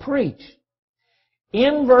Paul preached.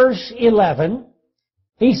 In verse 11,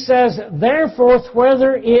 he says, therefore,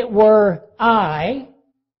 whether it were I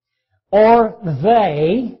or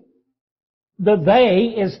they, the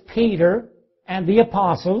they is Peter and the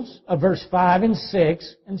apostles of verse 5 and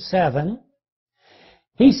 6 and 7.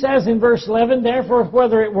 He says in verse 11, therefore,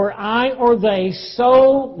 whether it were I or they,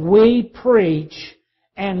 so we preach,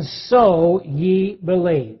 and so ye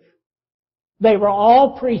believe. They were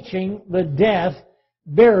all preaching the death,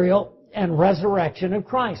 burial, and resurrection of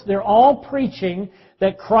Christ. They're all preaching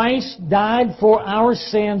that Christ died for our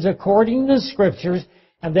sins according to the Scriptures,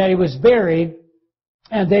 and that He was buried,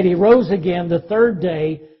 and that He rose again the third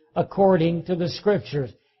day according to the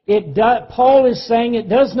Scriptures. Paul is saying it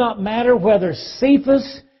does not matter whether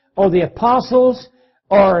Cephas or the apostles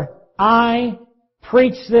or I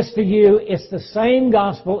preach this to you. It's the same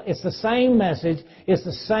gospel. It's the same message. It's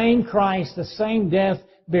the same Christ, the same death,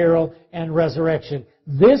 burial, and resurrection.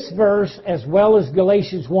 This verse, as well as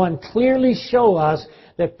Galatians 1, clearly show us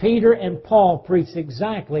that Peter and Paul preached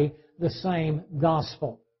exactly the same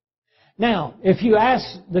gospel. Now, if you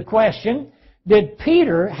ask the question, did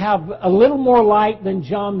Peter have a little more light than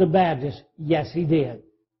John the Baptist? Yes, he did.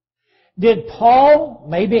 Did Paul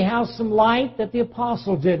maybe have some light that the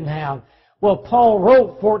apostles didn't have? Well, Paul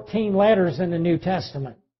wrote 14 letters in the New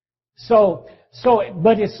Testament.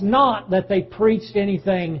 But it's not that they preached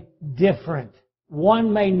anything different.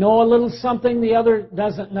 One may know a little something, the other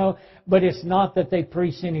doesn't know, but it's not that they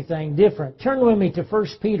preached anything different. Turn with me to 1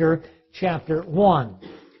 Peter chapter 1.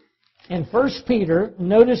 In 1 Peter,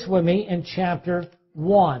 notice with me in chapter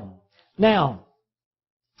 1. Now,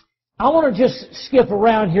 I want to just skip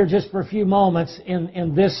around here just for a few moments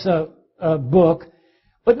in this book.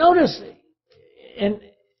 But notice,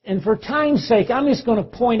 and for time's sake, I'm just going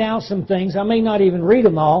to point out some things. I may not even read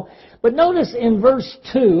them all. But notice in verse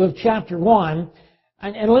 2 of chapter 1,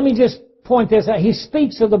 and let me just point this out. He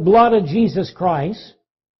speaks of the blood of Jesus Christ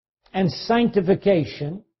and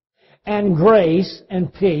sanctification and grace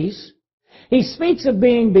and peace. He speaks of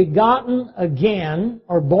being begotten again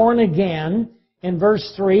or born again in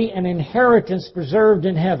verse 3, an inheritance preserved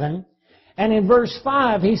in heaven. And in verse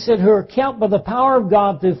 5, he said, who are kept by the power of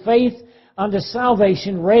God through faith unto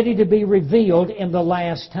salvation, ready to be revealed in the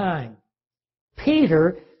last time.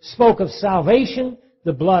 Peter spoke of salvation,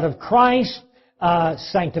 the blood of Christ,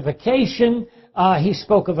 sanctification. He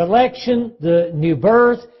spoke of election, the new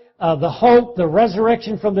birth, the hope, the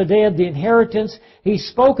resurrection from the dead, the inheritance. He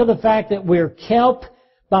spoke of the fact that we're kept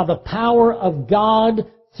by the power of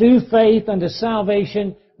God through faith unto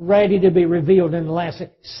salvation, ready to be revealed in the last day.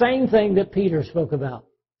 Same thing that Peter spoke about.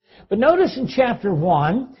 But notice in chapter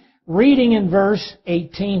 1, reading in verse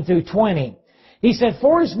 18 through 20, He said,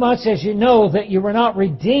 "Forasmuch as you know that you were not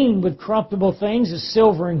redeemed with corruptible things as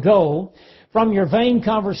silver and gold, from your vain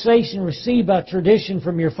conversation received by tradition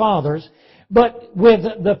from your fathers, but with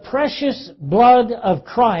the precious blood of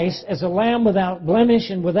Christ as a lamb without blemish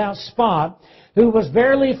and without spot, who was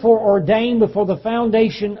verily foreordained before the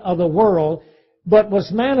foundation of the world, but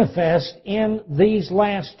was manifest in these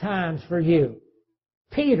last times for you."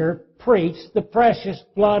 Peter preached the precious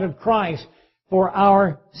blood of Christ for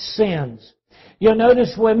our sins. You'll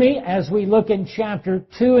notice with me as we look in chapter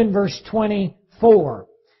 2 and verse 24.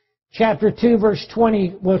 Chapter 2, verse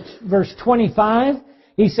 25,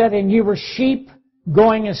 he said, "And you were sheep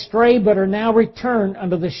going astray, but are now returned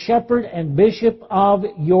unto the shepherd and bishop of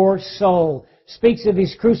your soul." Speaks of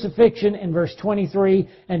His crucifixion in verse 23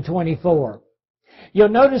 and 24. You'll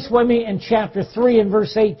notice with me in chapter 3 and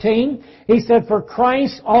verse 18, he said, "For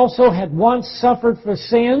Christ also had once suffered for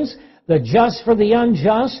sins, the just for the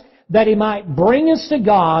unjust, that He might bring us to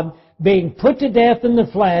God, being put to death in the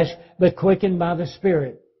flesh, but quickened by the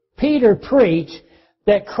Spirit." Peter preached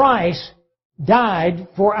that Christ died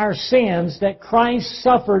for our sins, that Christ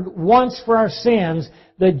suffered once for our sins,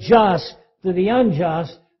 the just to the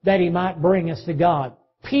unjust, that He might bring us to God.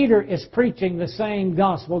 Peter is preaching the same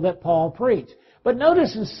gospel that Paul preached. But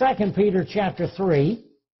notice in 2 Peter chapter 3,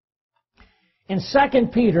 in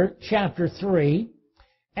 2 Peter chapter 3,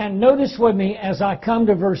 and notice with me as I come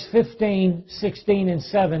to verse 15, 16, and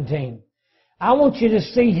 17. I want you to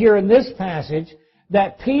see here in this passage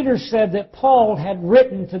that Peter said that Paul had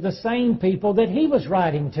written to the same people that he was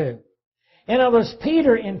writing to. In other words,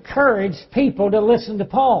 Peter encouraged people to listen to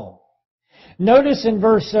Paul. Notice in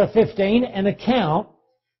verse 15, an account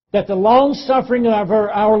that the long-suffering of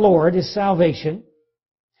our Lord is salvation,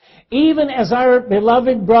 even as our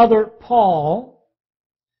beloved brother Paul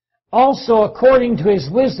also according to his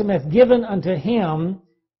wisdom hath given unto him,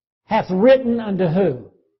 hath written unto who?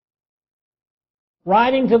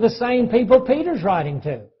 Writing to the same people Peter's writing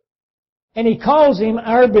to. And he calls him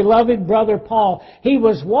our beloved brother Paul. He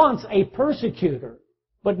was once a persecutor,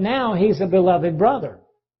 but now he's a beloved brother.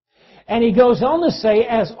 And he goes on to say,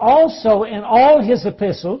 as also in all his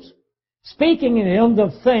epistles, speaking in them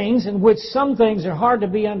of things in which some things are hard to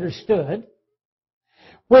be understood,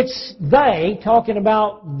 which they, talking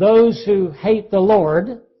about those who hate the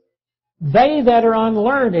Lord, they that are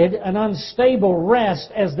unlearned and unstable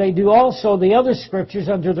rest, as they do also the other scriptures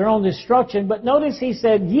unto their own destruction. But notice he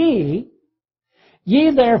said, Ye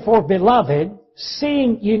therefore, beloved,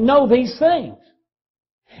 seeing you know these things.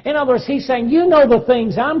 In other words, he's saying, you know the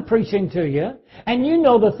things I'm preaching to you, and you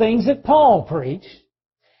know the things that Paul preached.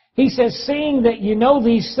 He says, seeing that you know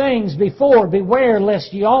these things before, beware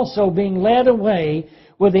lest ye also, being led away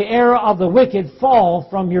with the error of the wicked, fall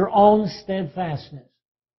from your own steadfastness.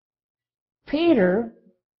 Peter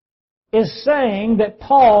is saying that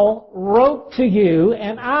Paul wrote to you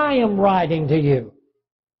and I am writing to you.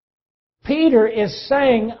 Peter is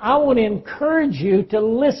saying, I want to encourage you to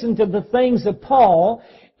listen to the things of Paul,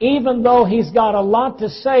 even though he's got a lot to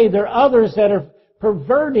say. There are others that are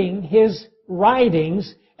perverting his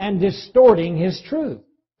writings and distorting his truth.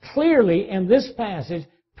 Clearly, in this passage,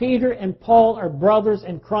 Peter and Paul are brothers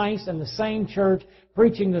in Christ in the same church,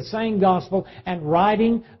 preaching the same gospel and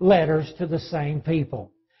writing letters to the same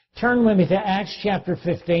people. Turn with me to Acts chapter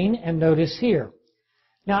 15 and notice here.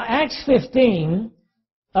 Now, Acts 15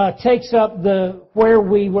 takes up where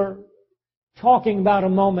we were talking about a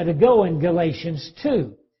moment ago in Galatians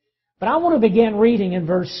 2. But I want to begin reading in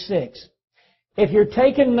verse 6. If you're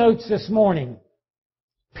taking notes this morning,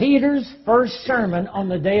 Peter's first sermon on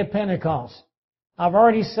the day of Pentecost. I've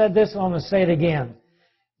already said this, and I'm going to say it again.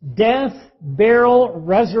 Death, burial,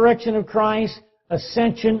 resurrection of Christ,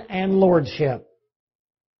 ascension, and lordship.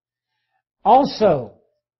 Also,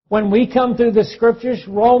 when we come through the Scriptures,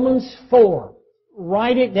 Romans 4,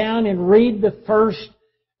 write it down and read the first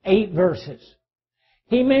 8 verses.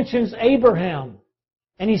 He mentions Abraham,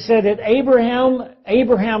 and he said that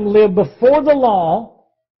Abraham lived before the law,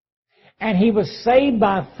 and he was saved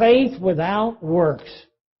by faith without works.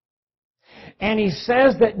 And he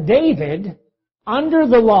says that David, under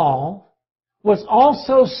the law, was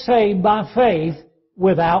also saved by faith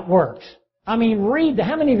without works. I mean, read that.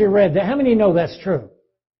 How many of you read that? How many know that's true?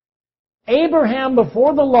 Abraham,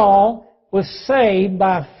 before the law, was saved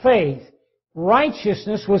by faith.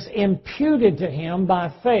 Righteousness was imputed to him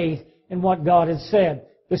by faith in what God had said.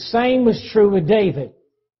 The same was true with David.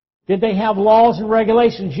 Did they have laws and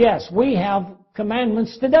regulations? Yes, we have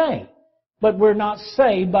commandments today. But we're not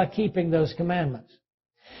saved by keeping those commandments.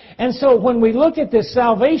 And so when we look at this,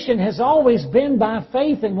 salvation has always been by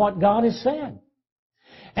faith in what God has said.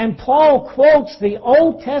 And Paul quotes the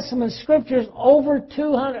Old Testament Scriptures over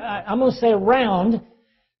 200, I'm going to say around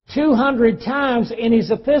 200 times in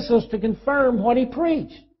his epistles to confirm what he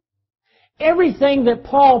preached. Everything that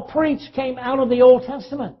Paul preached came out of the Old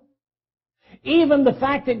Testament. Even the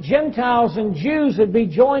fact that Gentiles and Jews would be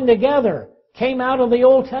joined together came out of the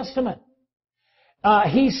Old Testament.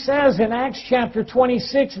 He says in Acts chapter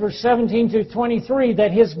 26, verse 17 to 23,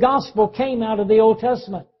 that his gospel came out of the Old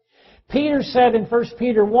Testament. Peter said in 1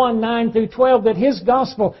 Peter 1, 9 through 12, that his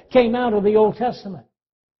gospel came out of the Old Testament.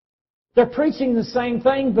 They're preaching the same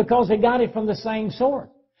thing because they got it from the same source.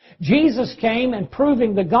 Jesus came and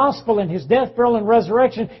proving the gospel and His death, burial, and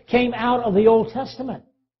resurrection came out of the Old Testament.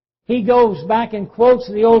 He goes back and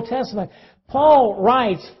quotes the Old Testament. Paul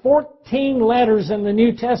writes 14 letters in the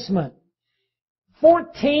New Testament.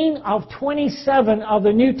 14 of 27 of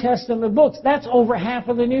the New Testament books. That's over half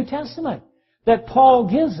of the New Testament that Paul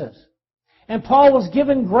gives us. And Paul was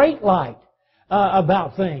given great light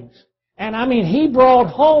about things. And I mean, he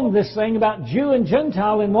brought home this thing about Jew and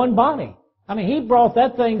Gentile in one body. I mean, he brought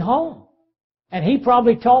that thing home. And he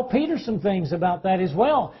probably taught Peter some things about that as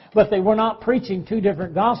well. But they were not preaching two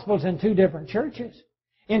different gospels in two different churches,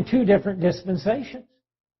 in two different dispensations.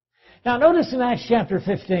 Now notice in Acts chapter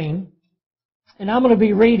 15, and I'm going to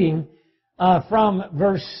be reading from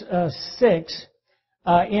verse 6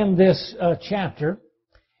 in this chapter.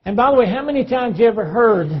 And by the way, how many times have you ever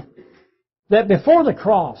heard that before the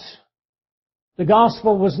cross, the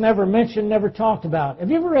gospel was never mentioned, never talked about? Have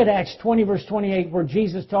you ever read Acts 20, verse 28, where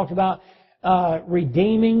Jesus talked about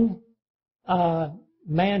redeeming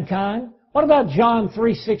mankind? What about John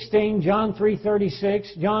 3:16, John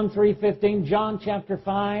 3:36, John 3:15, John chapter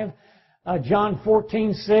 5, John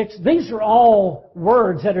 14:6? These are all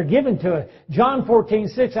words that are given to it. John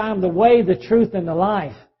 14:6, I am the way, the truth, and the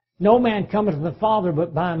life. No man cometh to the Father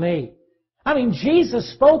but by me. I mean,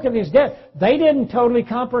 Jesus spoke of His death. They didn't totally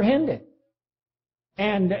comprehend it.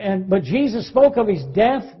 But Jesus spoke of His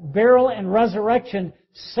death, burial, and resurrection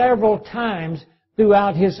several times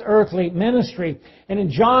throughout His earthly ministry. And in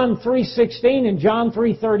John 3:16 and John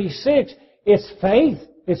 3:36, it's faith.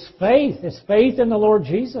 It's faith. It's faith in the Lord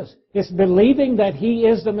Jesus. It's believing that He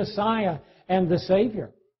is the Messiah and the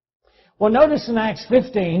Savior. Well, notice in Acts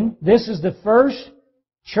 15, this is the first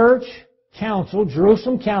church council,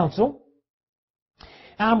 Jerusalem council.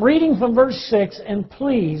 I'm reading from verse 6, and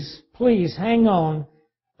please hang on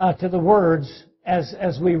to the words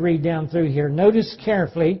as we read down through here. Notice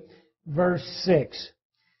carefully verse 6.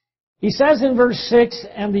 He says in verse 6,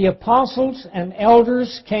 and the apostles and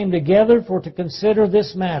elders came together for to consider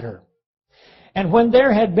this matter. And when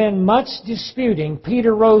there had been much disputing,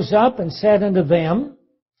 Peter rose up and said unto them,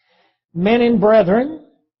 Men and brethren,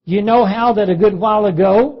 you know how that a good while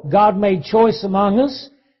ago God made choice among us,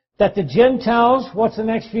 that the Gentiles, what's the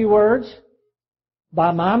next few words?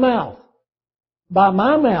 By my mouth. By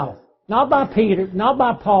my mouth. Not by Peter, not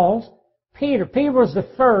by Paul's. Peter. Peter was the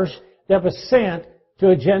first that was sent to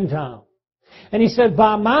a Gentile. And he said,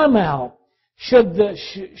 by my mouth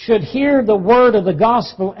should hear the word of the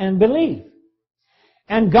gospel and believe.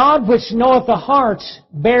 And God which knoweth the hearts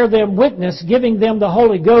bear them witness, giving them the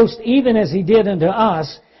Holy Ghost, even as He did unto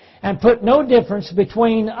us, and put no difference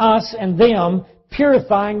between us and them,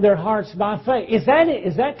 purifying their hearts by faith. Is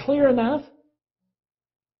that clear enough?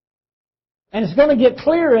 And it's going to get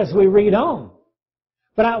clearer as we read on.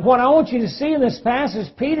 But what I want you to see in this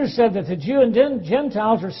passage, Peter said that the Jew and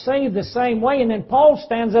Gentiles are saved the same way. And then Paul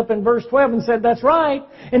stands up in verse 12 and said, that's right.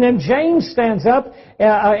 And then James stands up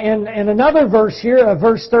in another verse here,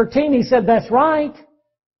 verse 13. He said, that's right.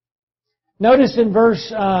 Notice in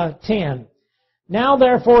verse 10. Now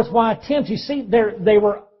therefore, why tempt? You see, they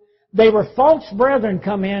were false brethren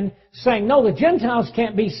come in saying, no, the Gentiles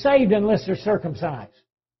can't be saved unless they're circumcised.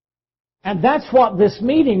 And that's what this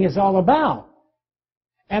meeting is all about.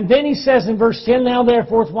 And then he says in verse 10, Now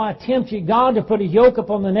therefore, why tempt ye God to put a yoke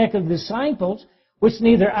upon the neck of the disciples, which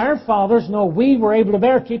neither our fathers nor we were able to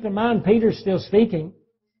bear? Keep in mind, Peter's still speaking.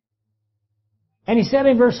 And he said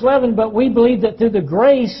in verse 11, But we believe that through the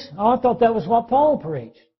grace, I thought that was what Paul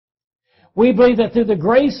preached. We believe that through the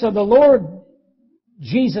grace of the Lord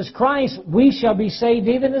Jesus Christ, we shall be saved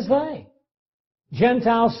even as they.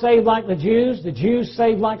 Gentiles saved like the Jews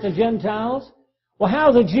saved like the Gentiles. Well, how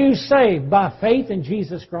are the Jews saved? By faith in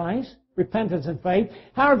Jesus Christ, repentance and faith.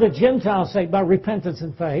 How are the Gentiles saved? By repentance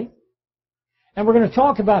and faith. And we're going to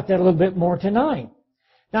talk about that a little bit more tonight.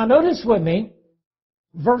 Now notice with me,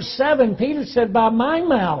 verse 7, Peter said, By my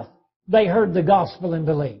mouth they heard the gospel and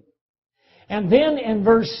believed. And then in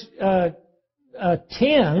verse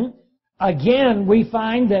 10, again we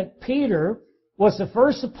find that Peter was the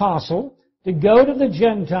first apostle to go to the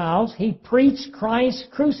Gentiles. He preached Christ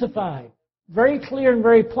crucified. Very clear and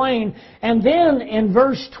very plain. And then in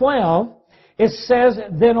verse 12, it says,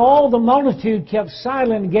 Then all the multitude kept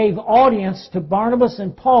silent and gave audience to Barnabas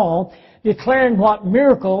and Paul, declaring what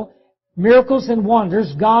miracles and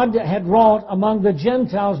wonders God had wrought among the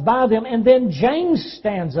Gentiles by them. And then James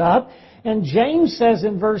stands up, and James says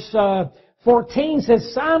in verse 14,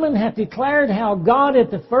 says, Simon hath declared how God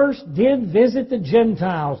at the first did visit the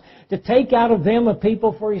Gentiles to take out of them a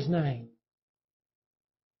people for His name.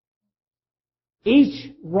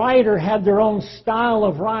 Each writer had their own style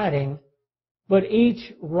of writing, but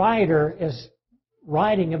each writer is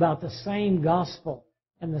writing about the same gospel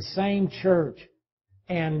and the same church,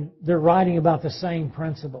 and they're writing about the same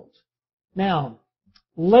principles. Now,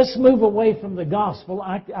 let's move away from the gospel.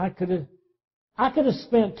 I could have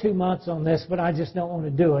spent 2 months on this, but I just don't want to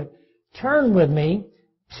do it. Turn with me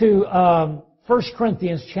to 1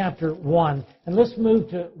 Corinthians chapter 1, and let's move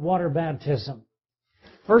to water baptism.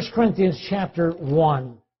 1 Corinthians chapter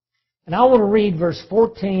 1. And I want to read verse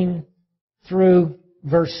 14 through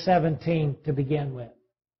verse 17 to begin with.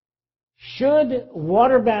 Should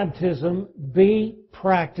water baptism be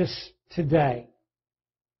practiced today?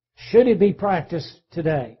 Should it be practiced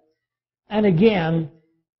today? And again,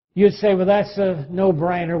 you'd say, well, that's a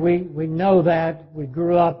no-brainer. We know that. We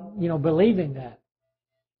grew up, believing that.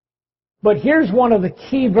 But here's one of the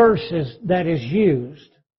key verses that is used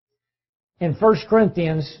in 1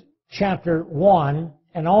 Corinthians chapter 1,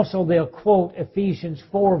 and also they'll quote Ephesians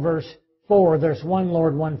 4, verse 4. There's one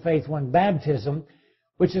Lord, one faith, one baptism,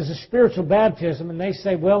 which is a spiritual baptism. And they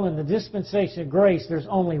say, well, in the dispensation of grace, there's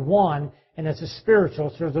only one, and it's a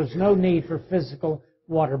spiritual, so there's no need for physical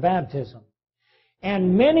water baptism.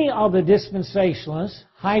 And many of the dispensationalists,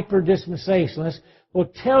 hyper-dispensationalists,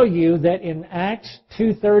 will tell you that in Acts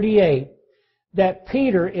 2:38, that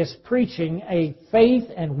Peter is preaching a faith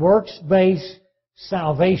and works-based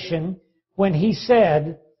salvation when he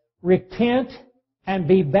said, Repent and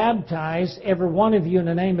be baptized, every one of you, in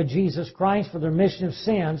the name of Jesus Christ for the remission of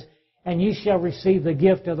sins, and ye shall receive the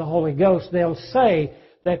gift of the Holy Ghost. They'll say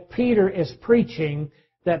that Peter is preaching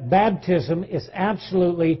that baptism is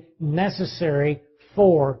absolutely necessary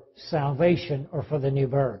for salvation or for the new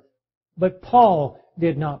birth. But Paul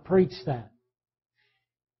did not preach that.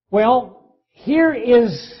 Well, here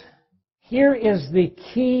is the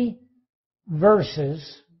key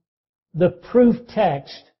verses, the proof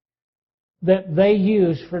text that they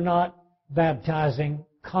use for not baptizing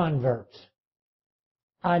converts.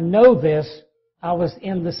 I know this. I was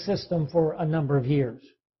in the system for a number of years.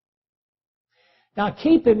 Now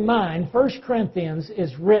keep in mind, 1 Corinthians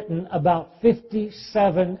is written about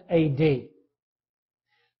 57 AD.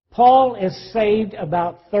 Paul is saved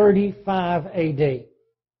about 35 AD.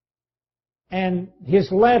 And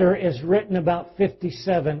his letter is written about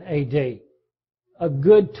 57 AD. A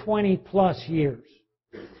good 20 plus years.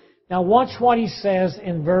 Now watch what he says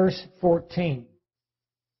in verse 14.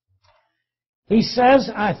 He says,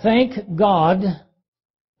 I thank God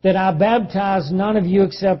that I baptized none of you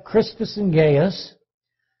except Crispus and Gaius,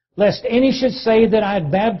 lest any should say that I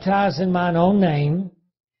had baptized in mine own name,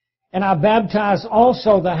 and I baptized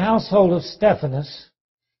also the household of Stephanas.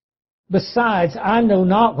 Besides, I know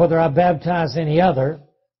not whether I baptize any other.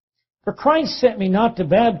 For Christ sent me not to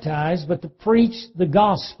baptize, but to preach the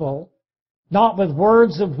gospel, not with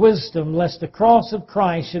words of wisdom, lest the cross of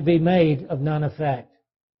Christ should be made of none effect.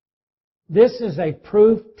 This is a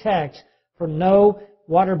proof text for no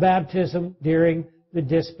water baptism during the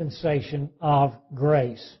dispensation of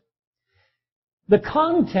grace. The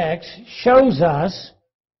context shows us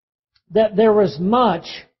that there was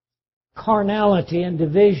much carnality and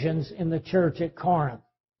divisions in the church at Corinth.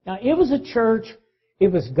 Now, it was a church,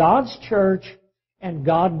 it was God's church, and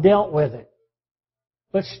God dealt with it.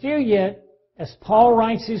 But still yet, as Paul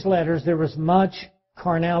writes his letters, there was much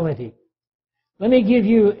carnality. Let me give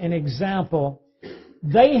you an example.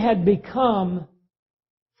 They had become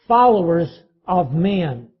followers of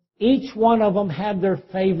men. Each one of them had their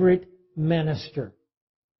favorite minister.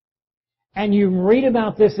 And you can read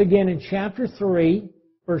about this again in chapter 3,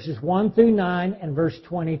 verses 1 through 9 and verse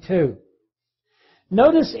 22.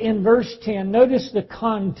 Notice in verse 10, notice the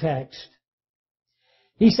context.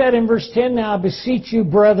 He said in verse 10, Now I beseech you,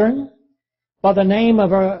 brethren, by the name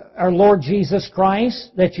of our Lord Jesus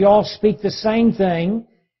Christ, that you all speak the same thing,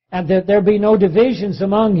 and that there be no divisions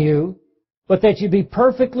among you, but that you be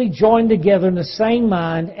perfectly joined together in the same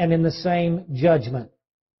mind and in the same judgment.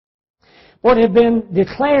 What had been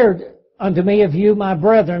declared unto me of you, my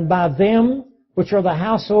brethren, by them which are the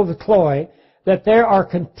household of Chloe, that there are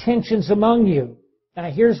contentions among you.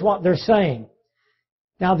 Now here's what they're saying.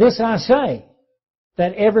 Now this I say,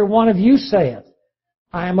 that every one of you saith,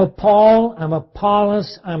 I am of Paul, I am of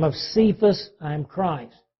Apollos, I am of Cephas, I am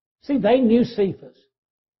Christ. See, they knew Cephas.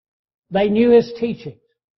 They knew his teachings.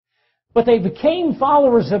 But they became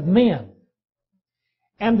followers of men.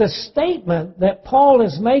 And the statement that Paul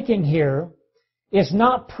is making here is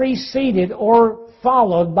not preceded or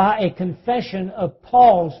followed by a confession of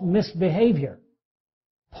Paul's misbehavior.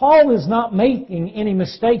 Paul is not making any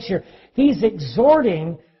mistakes here. He's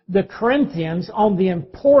exhorting the Corinthians on the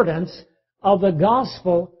importance of the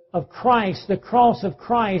gospel of Christ, the cross of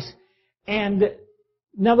Christ, and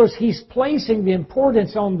in other words, he's placing the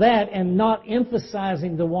importance on that and not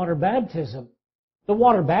emphasizing the water baptism. The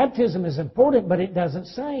water baptism is important, but it doesn't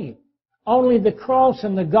save. Only the cross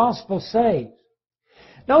and the gospel saves.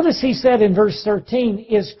 Notice he said in verse 13,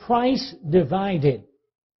 is Christ divided?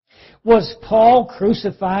 Was Paul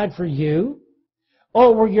crucified for you?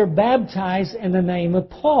 Or were you baptized in the name of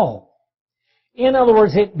Paul? In other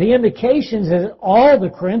words, the indications is all the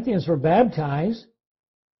Corinthians were baptized,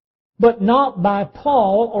 but not by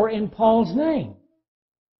Paul or in Paul's name.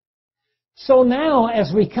 So now,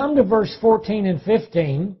 as we come to verse 14 and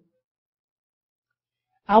 15,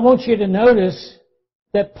 I want you to notice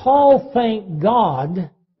that Paul thanked God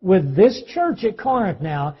with this church at Corinth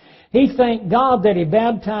now. He thanked God that he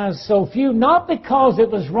baptized so few, not because it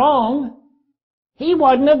was wrong. He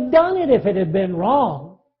wouldn't have done it if it had been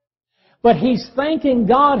wrong. But he's thanking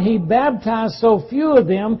God he baptized so few of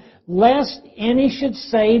them, lest any should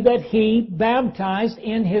say that he baptized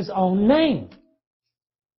in his own name.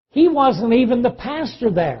 He wasn't even the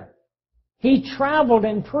pastor there. He traveled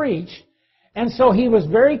and preached, and so he was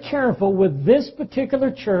very careful with this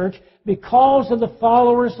particular church because of the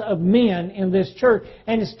followers of men in this church.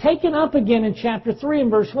 And it's taken up again in chapter 3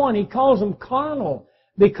 and verse 1. He calls them carnal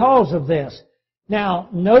because of this. Now,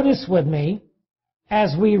 notice with me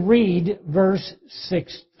as we read verse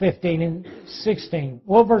 15 and 16.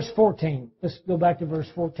 Well, verse 14. Let's go back to verse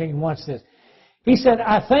 14. Watch this. He said,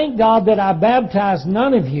 I thank God that I baptized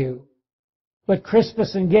none of you but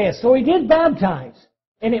Crispus and Gaius. So he did baptize,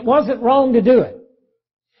 and it wasn't wrong to do it.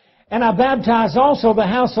 And I baptized also the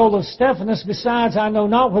household of Stephanas. Besides, I know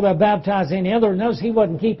not whether I baptized any other. Notice he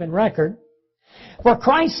wasn't keeping record. For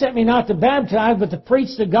Christ sent me not to baptize, but to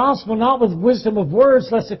preach the gospel, not with wisdom of words,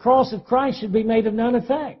 lest the cross of Christ should be made of none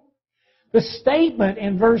effect. The statement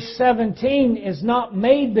in verse 17 is not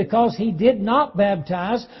made because he did not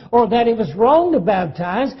baptize or that it was wrong to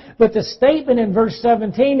baptize, but the statement in verse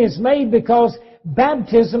 17 is made because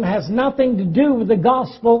baptism has nothing to do with the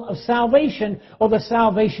gospel of salvation or the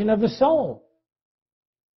salvation of the soul.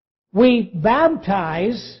 We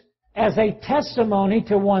baptize as a testimony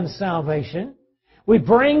to one's salvation. We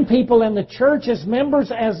bring people in the church as members,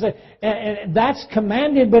 that's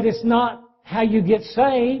commanded, but it's not how you get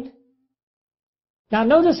saved. Now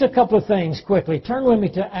notice a couple of things quickly. Turn with me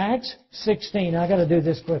to Acts 16. I've got to do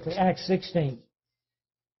this quickly. Acts 16.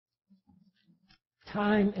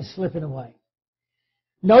 Time is slipping away.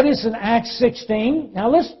 Notice in Acts 16. Now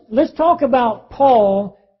let's talk about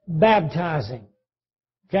Paul baptizing.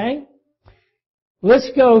 Okay?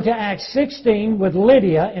 Let's go to Acts 16 with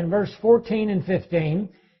Lydia in verse 14 and 15.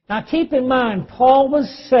 Now keep in mind, Paul was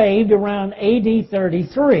saved around AD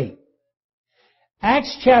 33.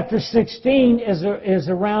 Acts chapter 16 is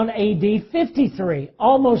around AD 53,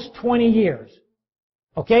 almost 20 years.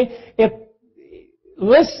 Okay?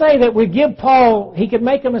 Let's say that we give Paul, he could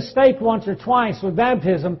make a mistake once or twice with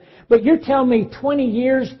baptism, but you're telling me 20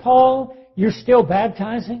 years, Paul, you're still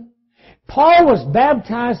baptizing? Paul was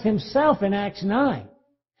baptized himself in Acts 9.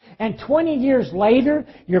 And 20 years later,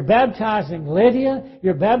 you're baptizing Lydia,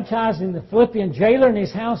 you're baptizing the Philippian jailer and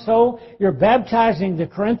his household, you're baptizing the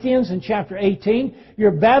Corinthians in chapter 18,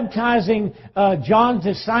 you're baptizing John's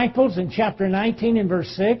disciples in chapter 19 and verse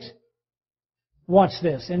 6. Watch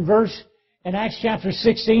this. In Acts chapter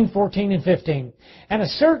 16, 14, and 15. And a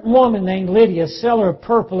certain woman named Lydia, seller of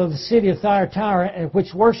purple of the city of Thyatira,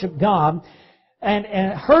 which worshiped God, and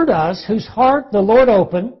heard us, whose heart the Lord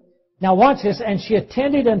opened. Now watch this. And she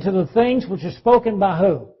attended unto the things which are spoken by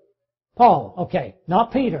who? Paul. Okay.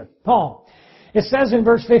 Not Peter. Paul. It says in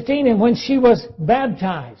verse 15, and when she was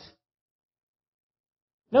baptized.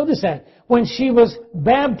 Notice that. When she was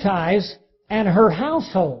baptized and her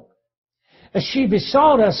household. She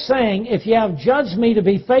besought us, saying, if ye have judged me to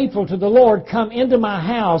be faithful to the Lord, come into my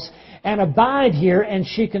house and abide here. And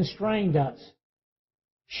she constrained us.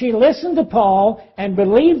 She listened to Paul and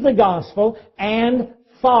believed the gospel and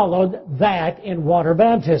followed that in water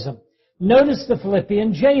baptism. Notice the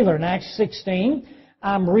Philippian jailer in Acts 16.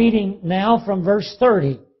 I'm reading now from verse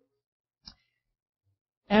 30.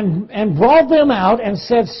 and brought them out and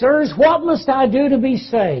said, Sirs, what must I do to be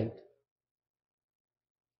saved?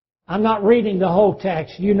 I'm not reading the whole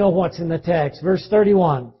text. You know what's in the text. Verse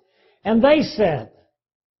 31. And they said,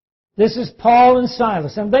 this is Paul and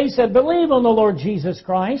Silas, and they said, Believe on the Lord Jesus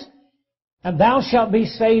Christ, and thou shalt be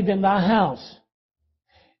saved in thy house.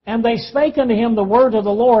 And they spake unto him the word of the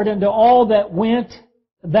Lord, and to all that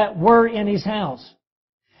were in his house.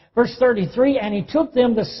 Verse 33, And he took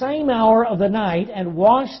them the same hour of the night, and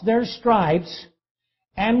washed their stripes,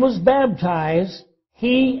 and was baptized,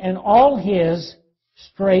 he and all his,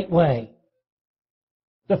 straightway.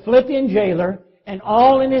 The Philippian jailer and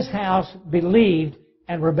all in his house believed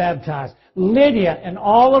and were baptized. Lydia and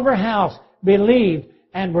all of her house believed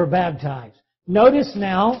and were baptized. Notice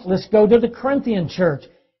now, let's go to the Corinthian church.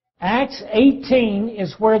 Acts 18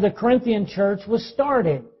 is where the Corinthian church was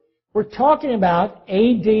started. We're talking about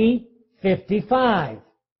AD 55,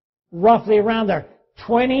 roughly around there.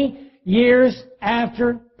 20 years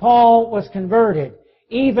after Paul was converted.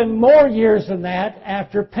 Even more years than that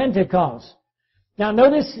after Pentecost. Now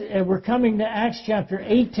notice we're coming to Acts chapter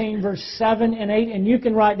 18, verse 7 and 8, and you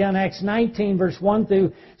can write down Acts 19, verse 1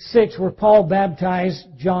 through 6, where Paul baptized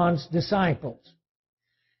John's disciples.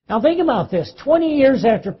 Now think about this. 20 years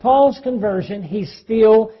after Paul's conversion, he's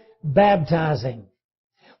still baptizing.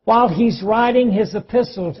 While he's writing his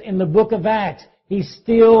epistles in the book of Acts, he's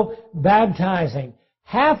still baptizing.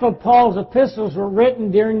 Half of Paul's epistles were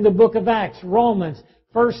written during the book of Acts. Romans,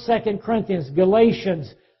 1st, 2nd Corinthians,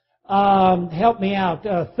 Galatians,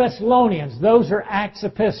 Thessalonians. Those are Acts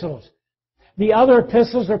epistles. The other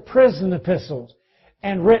epistles are prison epistles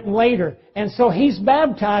and written later. And so he's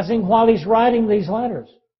baptizing while he's writing these letters.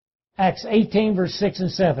 Acts 18, verse 6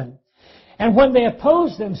 and 7. And when they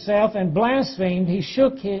opposed themselves and blasphemed, he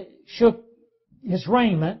shook his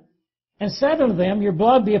raiment and said unto them, Your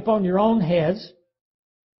blood be upon your own heads.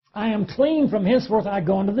 I am clean from henceforth I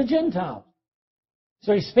go unto the Gentiles.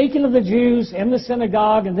 So he's speaking of the Jews in the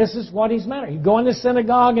synagogue, and this is what he's meant. You go in the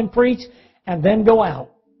synagogue and preach, and then go out.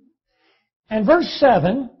 And verse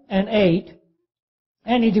 7 and 8,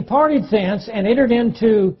 And he departed thence, and entered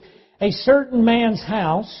into a certain man's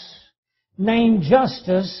house, named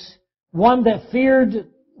Justus, one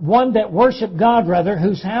that worshipped God,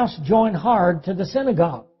 whose house joined hard to the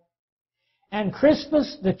synagogue. And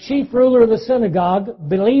Crispus, the chief ruler of the synagogue,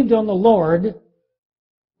 believed on the Lord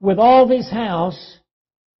with all his house,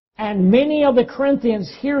 and many of the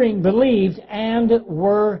Corinthians hearing believed and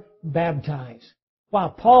were baptized. While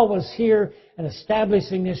Paul was here and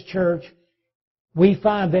establishing this church, we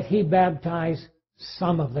find that he baptized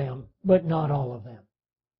some of them, but not all of them.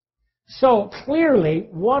 So clearly,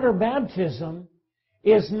 water baptism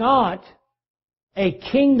is not a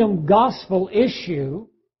kingdom gospel issue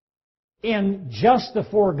in just the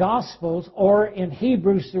four Gospels or in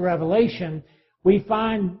Hebrews through Revelation. We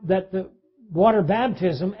find that the water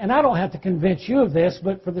baptism, and I don't have to convince you of this,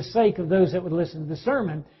 but for the sake of those that would listen to the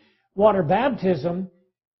sermon, water baptism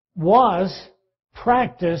was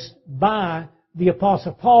practiced by the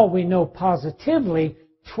Apostle Paul, we know positively,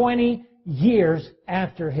 20 years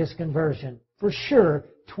after his conversion. For sure,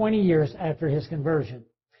 20 years after his conversion.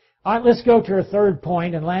 All right, let's go to our third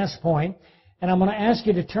point and last point, and I'm going to ask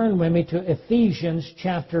you to turn with me to Ephesians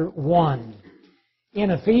chapter 1.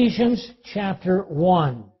 In Ephesians chapter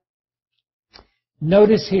 1.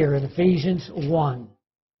 Notice here in Ephesians 1.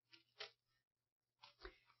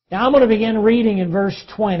 Now I'm going to begin reading in verse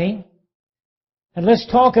 20. And let's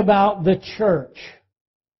talk about the church.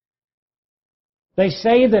 They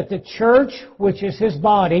say that the church, which is his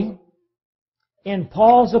body, in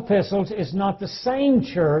Paul's epistles is not the same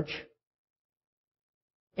church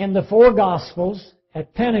in the four Gospels,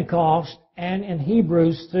 at Pentecost, and in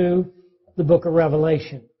Hebrews through the book of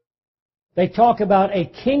Revelation. They talk about a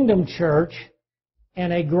kingdom church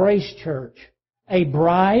and a grace church, a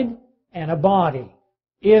bride and a body,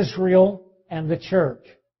 Israel and the church,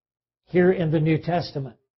 here in the New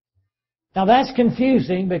Testament. Now that's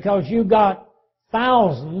confusing because you've got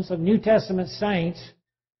thousands of New Testament saints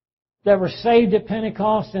that were saved at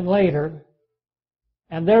Pentecost and later,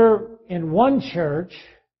 and they're in one church,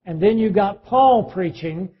 and then you've got Paul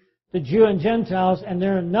preaching the Jew and Gentiles, and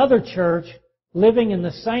they're in another church living in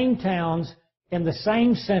the same towns in the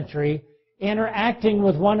same century, interacting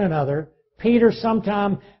with one another. Peter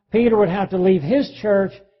would have to leave his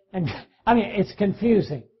church, and it's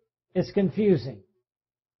confusing. It's confusing.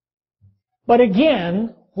 But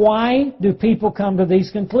again, why do people come to these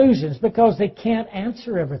conclusions? Because they can't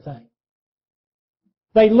answer everything.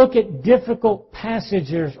 They look at difficult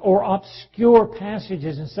passages or obscure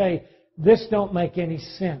passages and say, this don't make any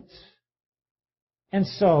sense. And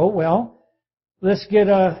so, let's get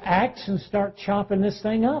an axe and start chopping this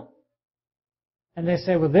thing up. And they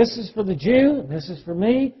say, well, this is for the Jew, and this is for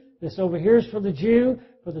me. This over here is for the Jew,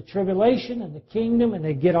 for the tribulation and the kingdom, and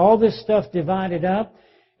they get all this stuff divided up.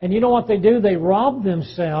 And you know what they do? They rob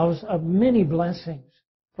themselves of many blessings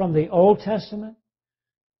from the Old Testament,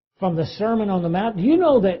 from the Sermon on the Mount. Do you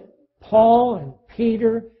know that Paul and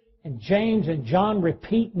Peter and James and John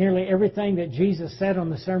repeat nearly everything that Jesus said on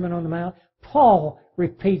the Sermon on the Mount? Paul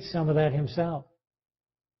repeats some of that himself.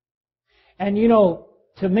 And you know,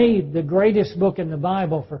 to me, the greatest book in the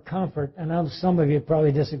Bible for comfort, and I know some of you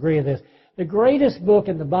probably disagree with this, the greatest book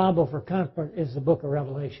in the Bible for comfort is the book of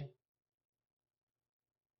Revelation.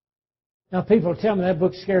 Now, people tell me that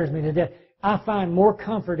book scares me to death. I find more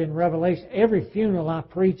comfort in Revelation. Every funeral I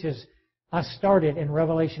preach I started in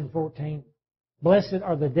Revelation 14. Blessed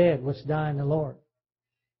are the dead which die in the Lord.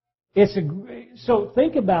 So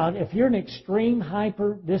think about if you're an extreme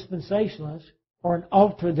hyper-dispensationalist or an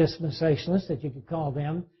ultra-dispensationalist, that you could call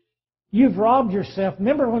them, you've robbed yourself.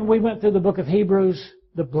 Remember when we went through the book of Hebrews,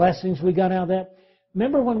 the blessings we got out of that?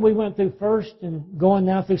 Remember when we went through 1st and going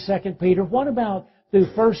now through 2nd Peter? What about through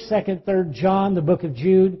 1st, 2nd, 3rd John, the book of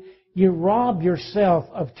Jude? You rob yourself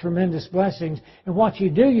of tremendous blessings. And what you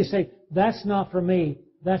do, you say, that's not for me,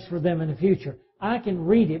 that's for them in the future. I can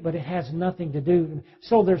read it, but it has nothing to do.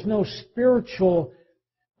 So there's no spiritual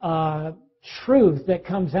truth that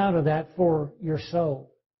comes out of that for your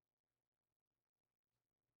soul.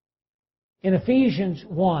 In Ephesians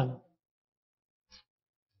 1,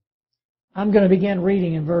 I'm going to begin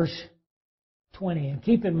reading in verse 20. And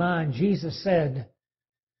keep in mind, Jesus said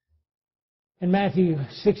in Matthew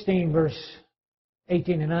 16, verse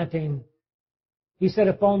 18 and 19, He said,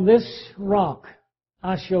 upon this rock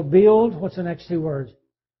I shall build, what's the next two words?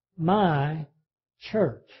 My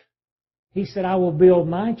church. He said, I will build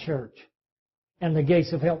my church, and the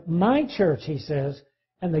gates of hell. My church, He says,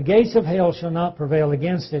 and the gates of hell shall not prevail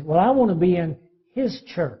against it. Well, I want to be in His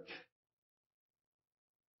church.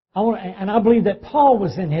 And I believe that Paul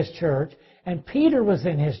was in his church, and Peter was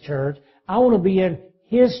in his church. I want to be in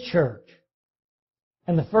His church.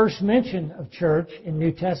 And the first mention of church in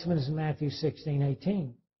New Testament is in Matthew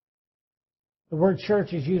 16:18. The word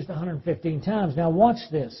church is used 115 times. Now watch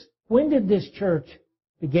this. When did this church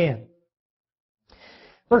begin?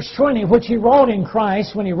 Verse 20, which He wrought in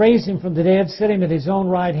Christ when He raised Him from the dead, set Him at His own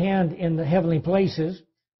right hand in the heavenly places,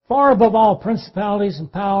 far above all principalities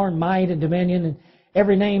and power and might and dominion and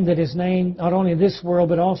every name that is named, not only in this world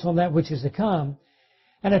but also in that which is to come,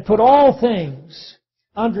 and had put all things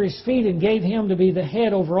under His feet and gave Him to be the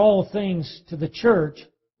head over all things to the church,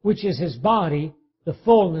 which is His body, the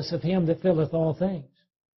fullness of Him that filleth all things.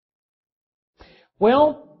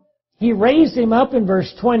 Well, He raised Him up in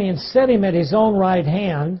verse 20 and set Him at His own right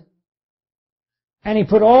hand. And He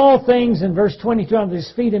put all things in verse 22 under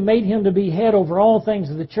His feet and made Him to be head over all things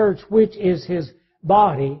of the church, which is His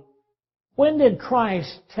body. When did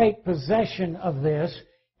Christ take possession of this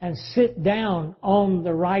and sit down on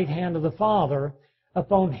the right hand of the Father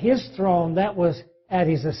upon His throne? That was at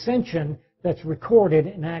His ascension, that's recorded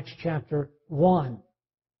in Acts chapter 1.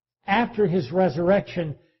 After His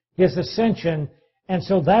resurrection, His ascension, and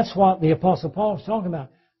so that's what the Apostle Paul is talking about.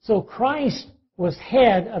 So Christ was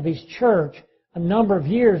head of His church a number of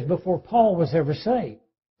years before Paul was ever saved.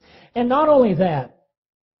 And not only that,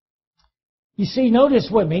 you see, notice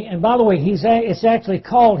with me, and by the way, it's actually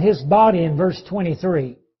called His body in verse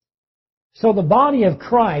 23. So the body of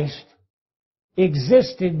Christ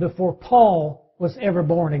existed before Paul was ever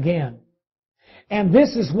born again. And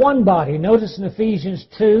this is one body. Notice in Ephesians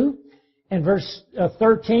 2 and verse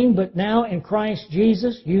 13, but now in Christ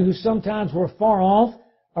Jesus, you who sometimes were far off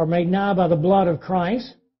are made nigh by the blood of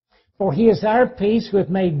Christ. For He is our peace, who hath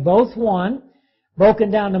made both one,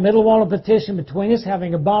 broken down the middle wall of petition between us,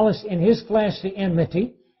 having abolished in His flesh the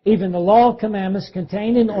enmity, even the law of commandments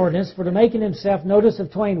contained in ordinance, for to make in Himself, notice,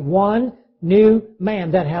 of twain one new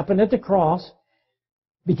man. That happened at the cross.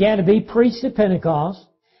 Began to be preached at Pentecost.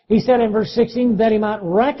 He said in verse 16, that He might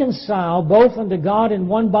reconcile both unto God in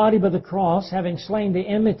one body by the cross, having slain the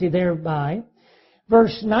enmity thereby.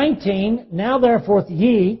 Verse 19, now therefore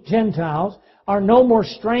ye, Gentiles, are no more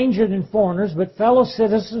strangers and foreigners, but fellow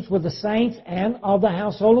citizens with the saints and of the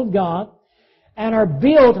household of God, and are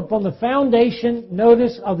built upon the foundation,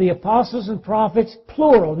 notice, of the apostles and prophets,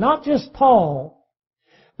 plural, not just Paul,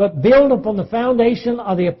 but built upon the foundation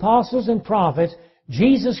of the apostles and prophets,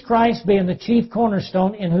 Jesus Christ being the chief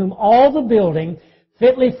cornerstone, in whom all the building,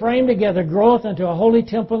 fitly framed together, groweth unto a holy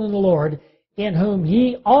temple in the Lord, in whom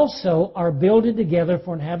ye also are builded together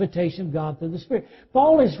for an habitation of God through the Spirit.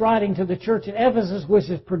 Paul is writing to the church at Ephesus, which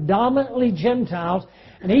is predominantly Gentiles,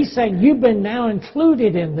 and he's saying, you've been now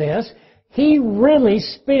included in this. He really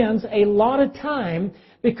spends a lot of time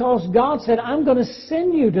because God said, I'm going to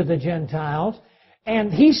send you to the Gentiles,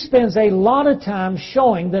 and he spends a lot of time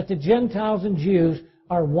showing that the Gentiles and Jews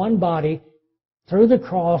are one body through the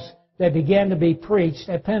cross that began to be preached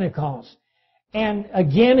at Pentecost. And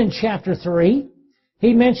again in chapter 3,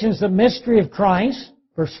 he mentions the mystery of Christ,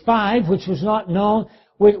 verse 5, which was not known,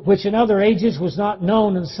 which in other ages was not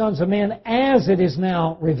known in the sons of men, as it is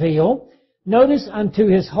now revealed. Notice unto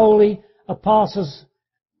his holy apostles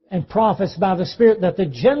and prophets by the Spirit that the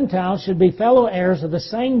Gentiles should be fellow heirs of the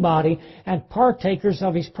same body and partakers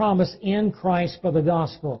of his promise in Christ for the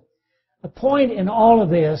gospel. The point in all of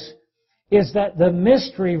this is that the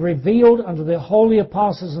mystery revealed unto the holy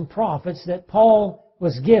apostles and prophets that Paul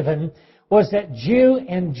was given was that Jew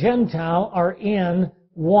and Gentile are in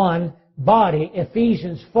one body.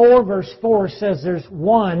 Ephesians 4 verse 4 says there's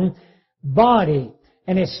one body.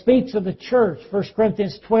 And it speaks of the church. 1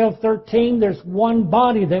 Corinthians 12:13, there's one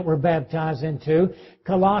body that we're baptized into.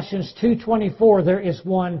 Colossians 2:24, there is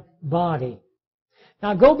one body.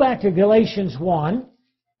 Now go back to Galatians 1,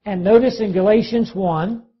 and notice in Galatians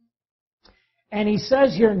 1, and he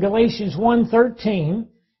says here in Galatians 1:13,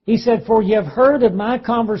 he said, for ye have heard of my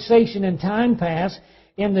conversation in time past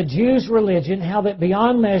in the Jews' religion, how that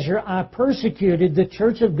beyond measure I persecuted the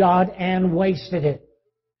church of God and wasted it.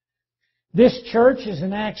 This church is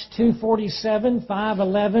in Acts 2:47,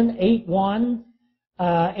 5:11, 8:1,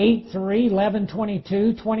 8:3,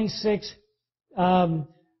 11:22, 26,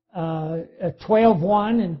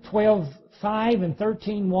 12:1, and 12:5, and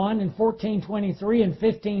 13:1, and 14:23, and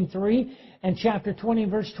 15:3, and chapter 20,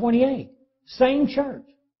 verse 28. Same church.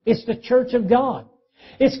 It's the church of God.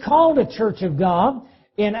 It's called a church of God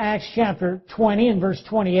in Acts chapter 20 and verse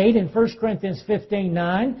 28, and 1 Corinthians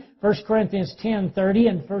 15:9, 1 Corinthians 10:30,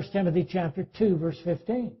 and 1 Timothy chapter 2, verse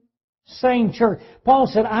 15. Same church. Paul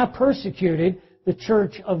said, I persecuted the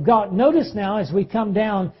church of God. Notice now as we come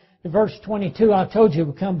down to verse 22, I told you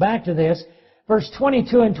we'll come back to this. Verse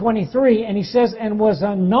 22 and 23, and he says, and was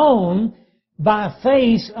unknown by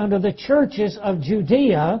face unto the churches of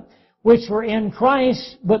Judea, which were in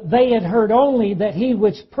Christ, but they had heard only that he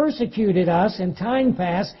which persecuted us in time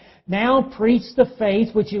past now preached the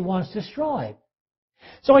faith which he once destroyed.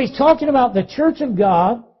 So he's talking about the church of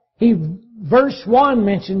God. Verse 2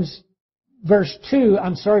 mentions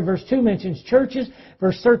churches.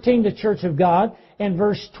 Verse 13, the church of God. And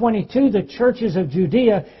verse 22, the churches of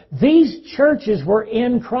Judea. These churches were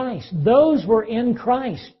in Christ. Those were in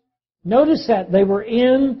Christ. Notice that they were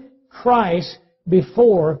in Christ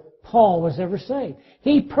before Paul was ever saved.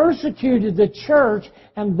 He persecuted the church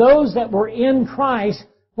and those that were in Christ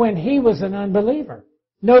when he was an unbeliever.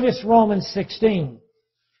 Notice Romans 16.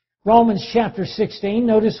 Romans chapter 16.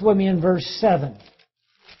 Notice with me in verse 7.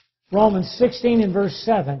 Romans 16 and verse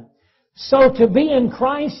 7. So to be in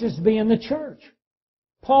Christ is to be in the church.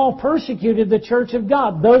 Paul persecuted the church of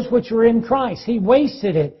God, those which were in Christ. He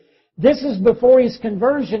wasted it. This is before his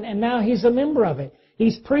conversion, and now he's a member of it.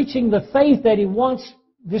 He's preaching the faith that he once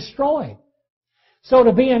destroyed. So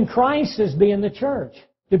to be in Christ is be in the church.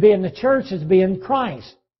 To be in the church is be in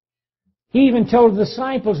Christ. He even told the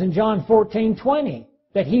disciples in John 14:20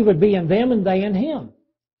 that he would be in them and they in him.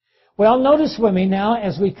 Well, notice with me now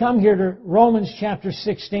as we come here to Romans chapter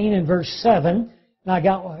 16 and verse 7. And I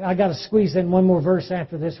got to squeeze in one more verse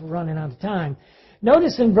after this. We're running out of time.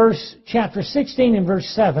 Notice in chapter 16 and verse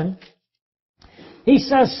 7, he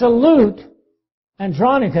says, salute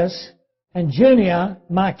Andronicus and Junia,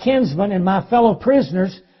 my kinsmen and my fellow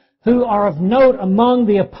prisoners, who are of note among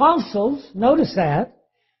the apostles, notice that,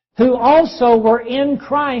 who also were in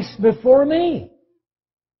Christ before me.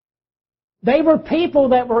 They were people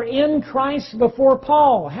that were in Christ before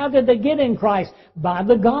Paul. How did they get in Christ? By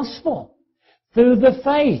the gospel, through the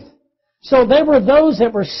faith. So they were those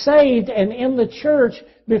that were saved and in the church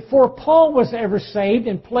before Paul was ever saved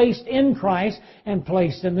and placed in Christ and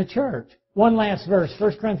placed in the church. One last verse,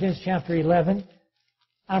 1 Corinthians chapter 11.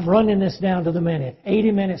 I'm running this down to the minute,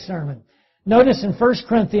 80-minute sermon. Notice in 1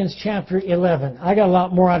 Corinthians chapter 11, I got a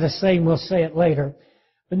lot more to say and we'll say it later.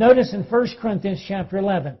 But notice in 1 Corinthians chapter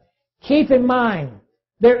 11, keep in mind,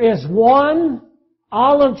 there is one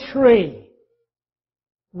olive tree.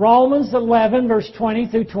 Romans 11, verse 20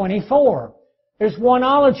 through 24. There's one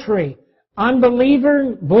olive tree.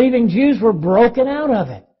 Believing Jews were broken out of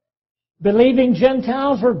it. Believing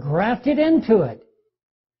Gentiles were grafted into it.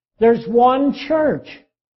 There's one church.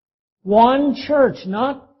 One church,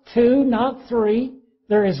 not two, not three.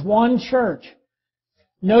 There is one church.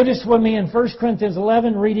 Notice with me in 1 Corinthians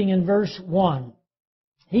 11, reading in verse 1.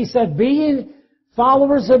 He said, "Be ye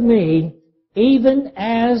followers of me, even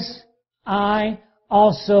as I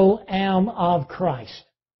also am of Christ."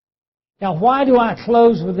 Now, why do I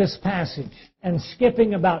close with this passage and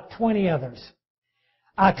skipping about 20 others?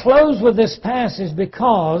 I close with this passage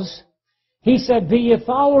because he said, "Be ye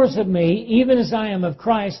followers of me, even as I am of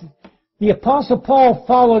Christ." The Apostle Paul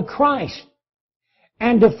followed Christ.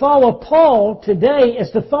 And to follow Paul today is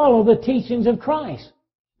to follow the teachings of Christ.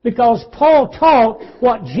 Because Paul taught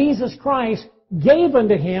what Jesus Christ gave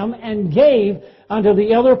unto him and gave unto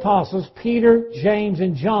the other apostles, Peter, James,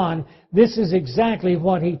 and John. This is exactly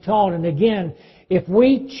what he taught. And again, if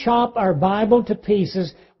we chop our Bible to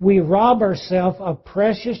pieces, we rob ourselves of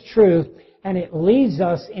precious truth, and it leads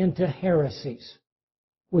us into heresies.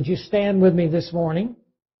 Would you stand with me this morning?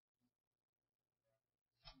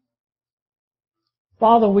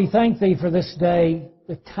 Father, we thank Thee for this day,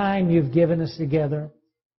 the time You've given us together,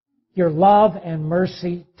 Your love and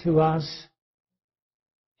mercy to us.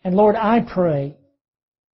 And Lord, I pray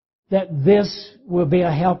that this will be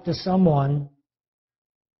a help to someone,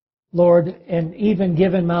 Lord, and even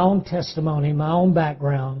given my own testimony, my own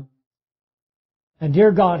background. And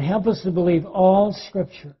dear God, help us to believe all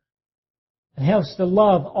Scripture, and help us to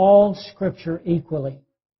love all Scripture equally.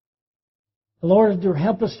 Lord,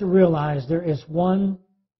 help us to realize there is one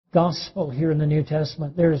gospel here in the New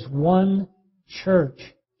Testament. There is one church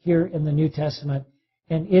here in the New Testament,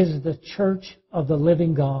 and is the church of the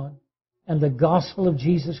living God and the gospel of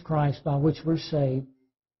Jesus Christ by which we're saved.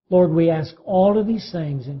 Lord, we ask all of these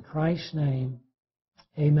things in Christ's name.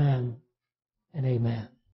 Amen and amen.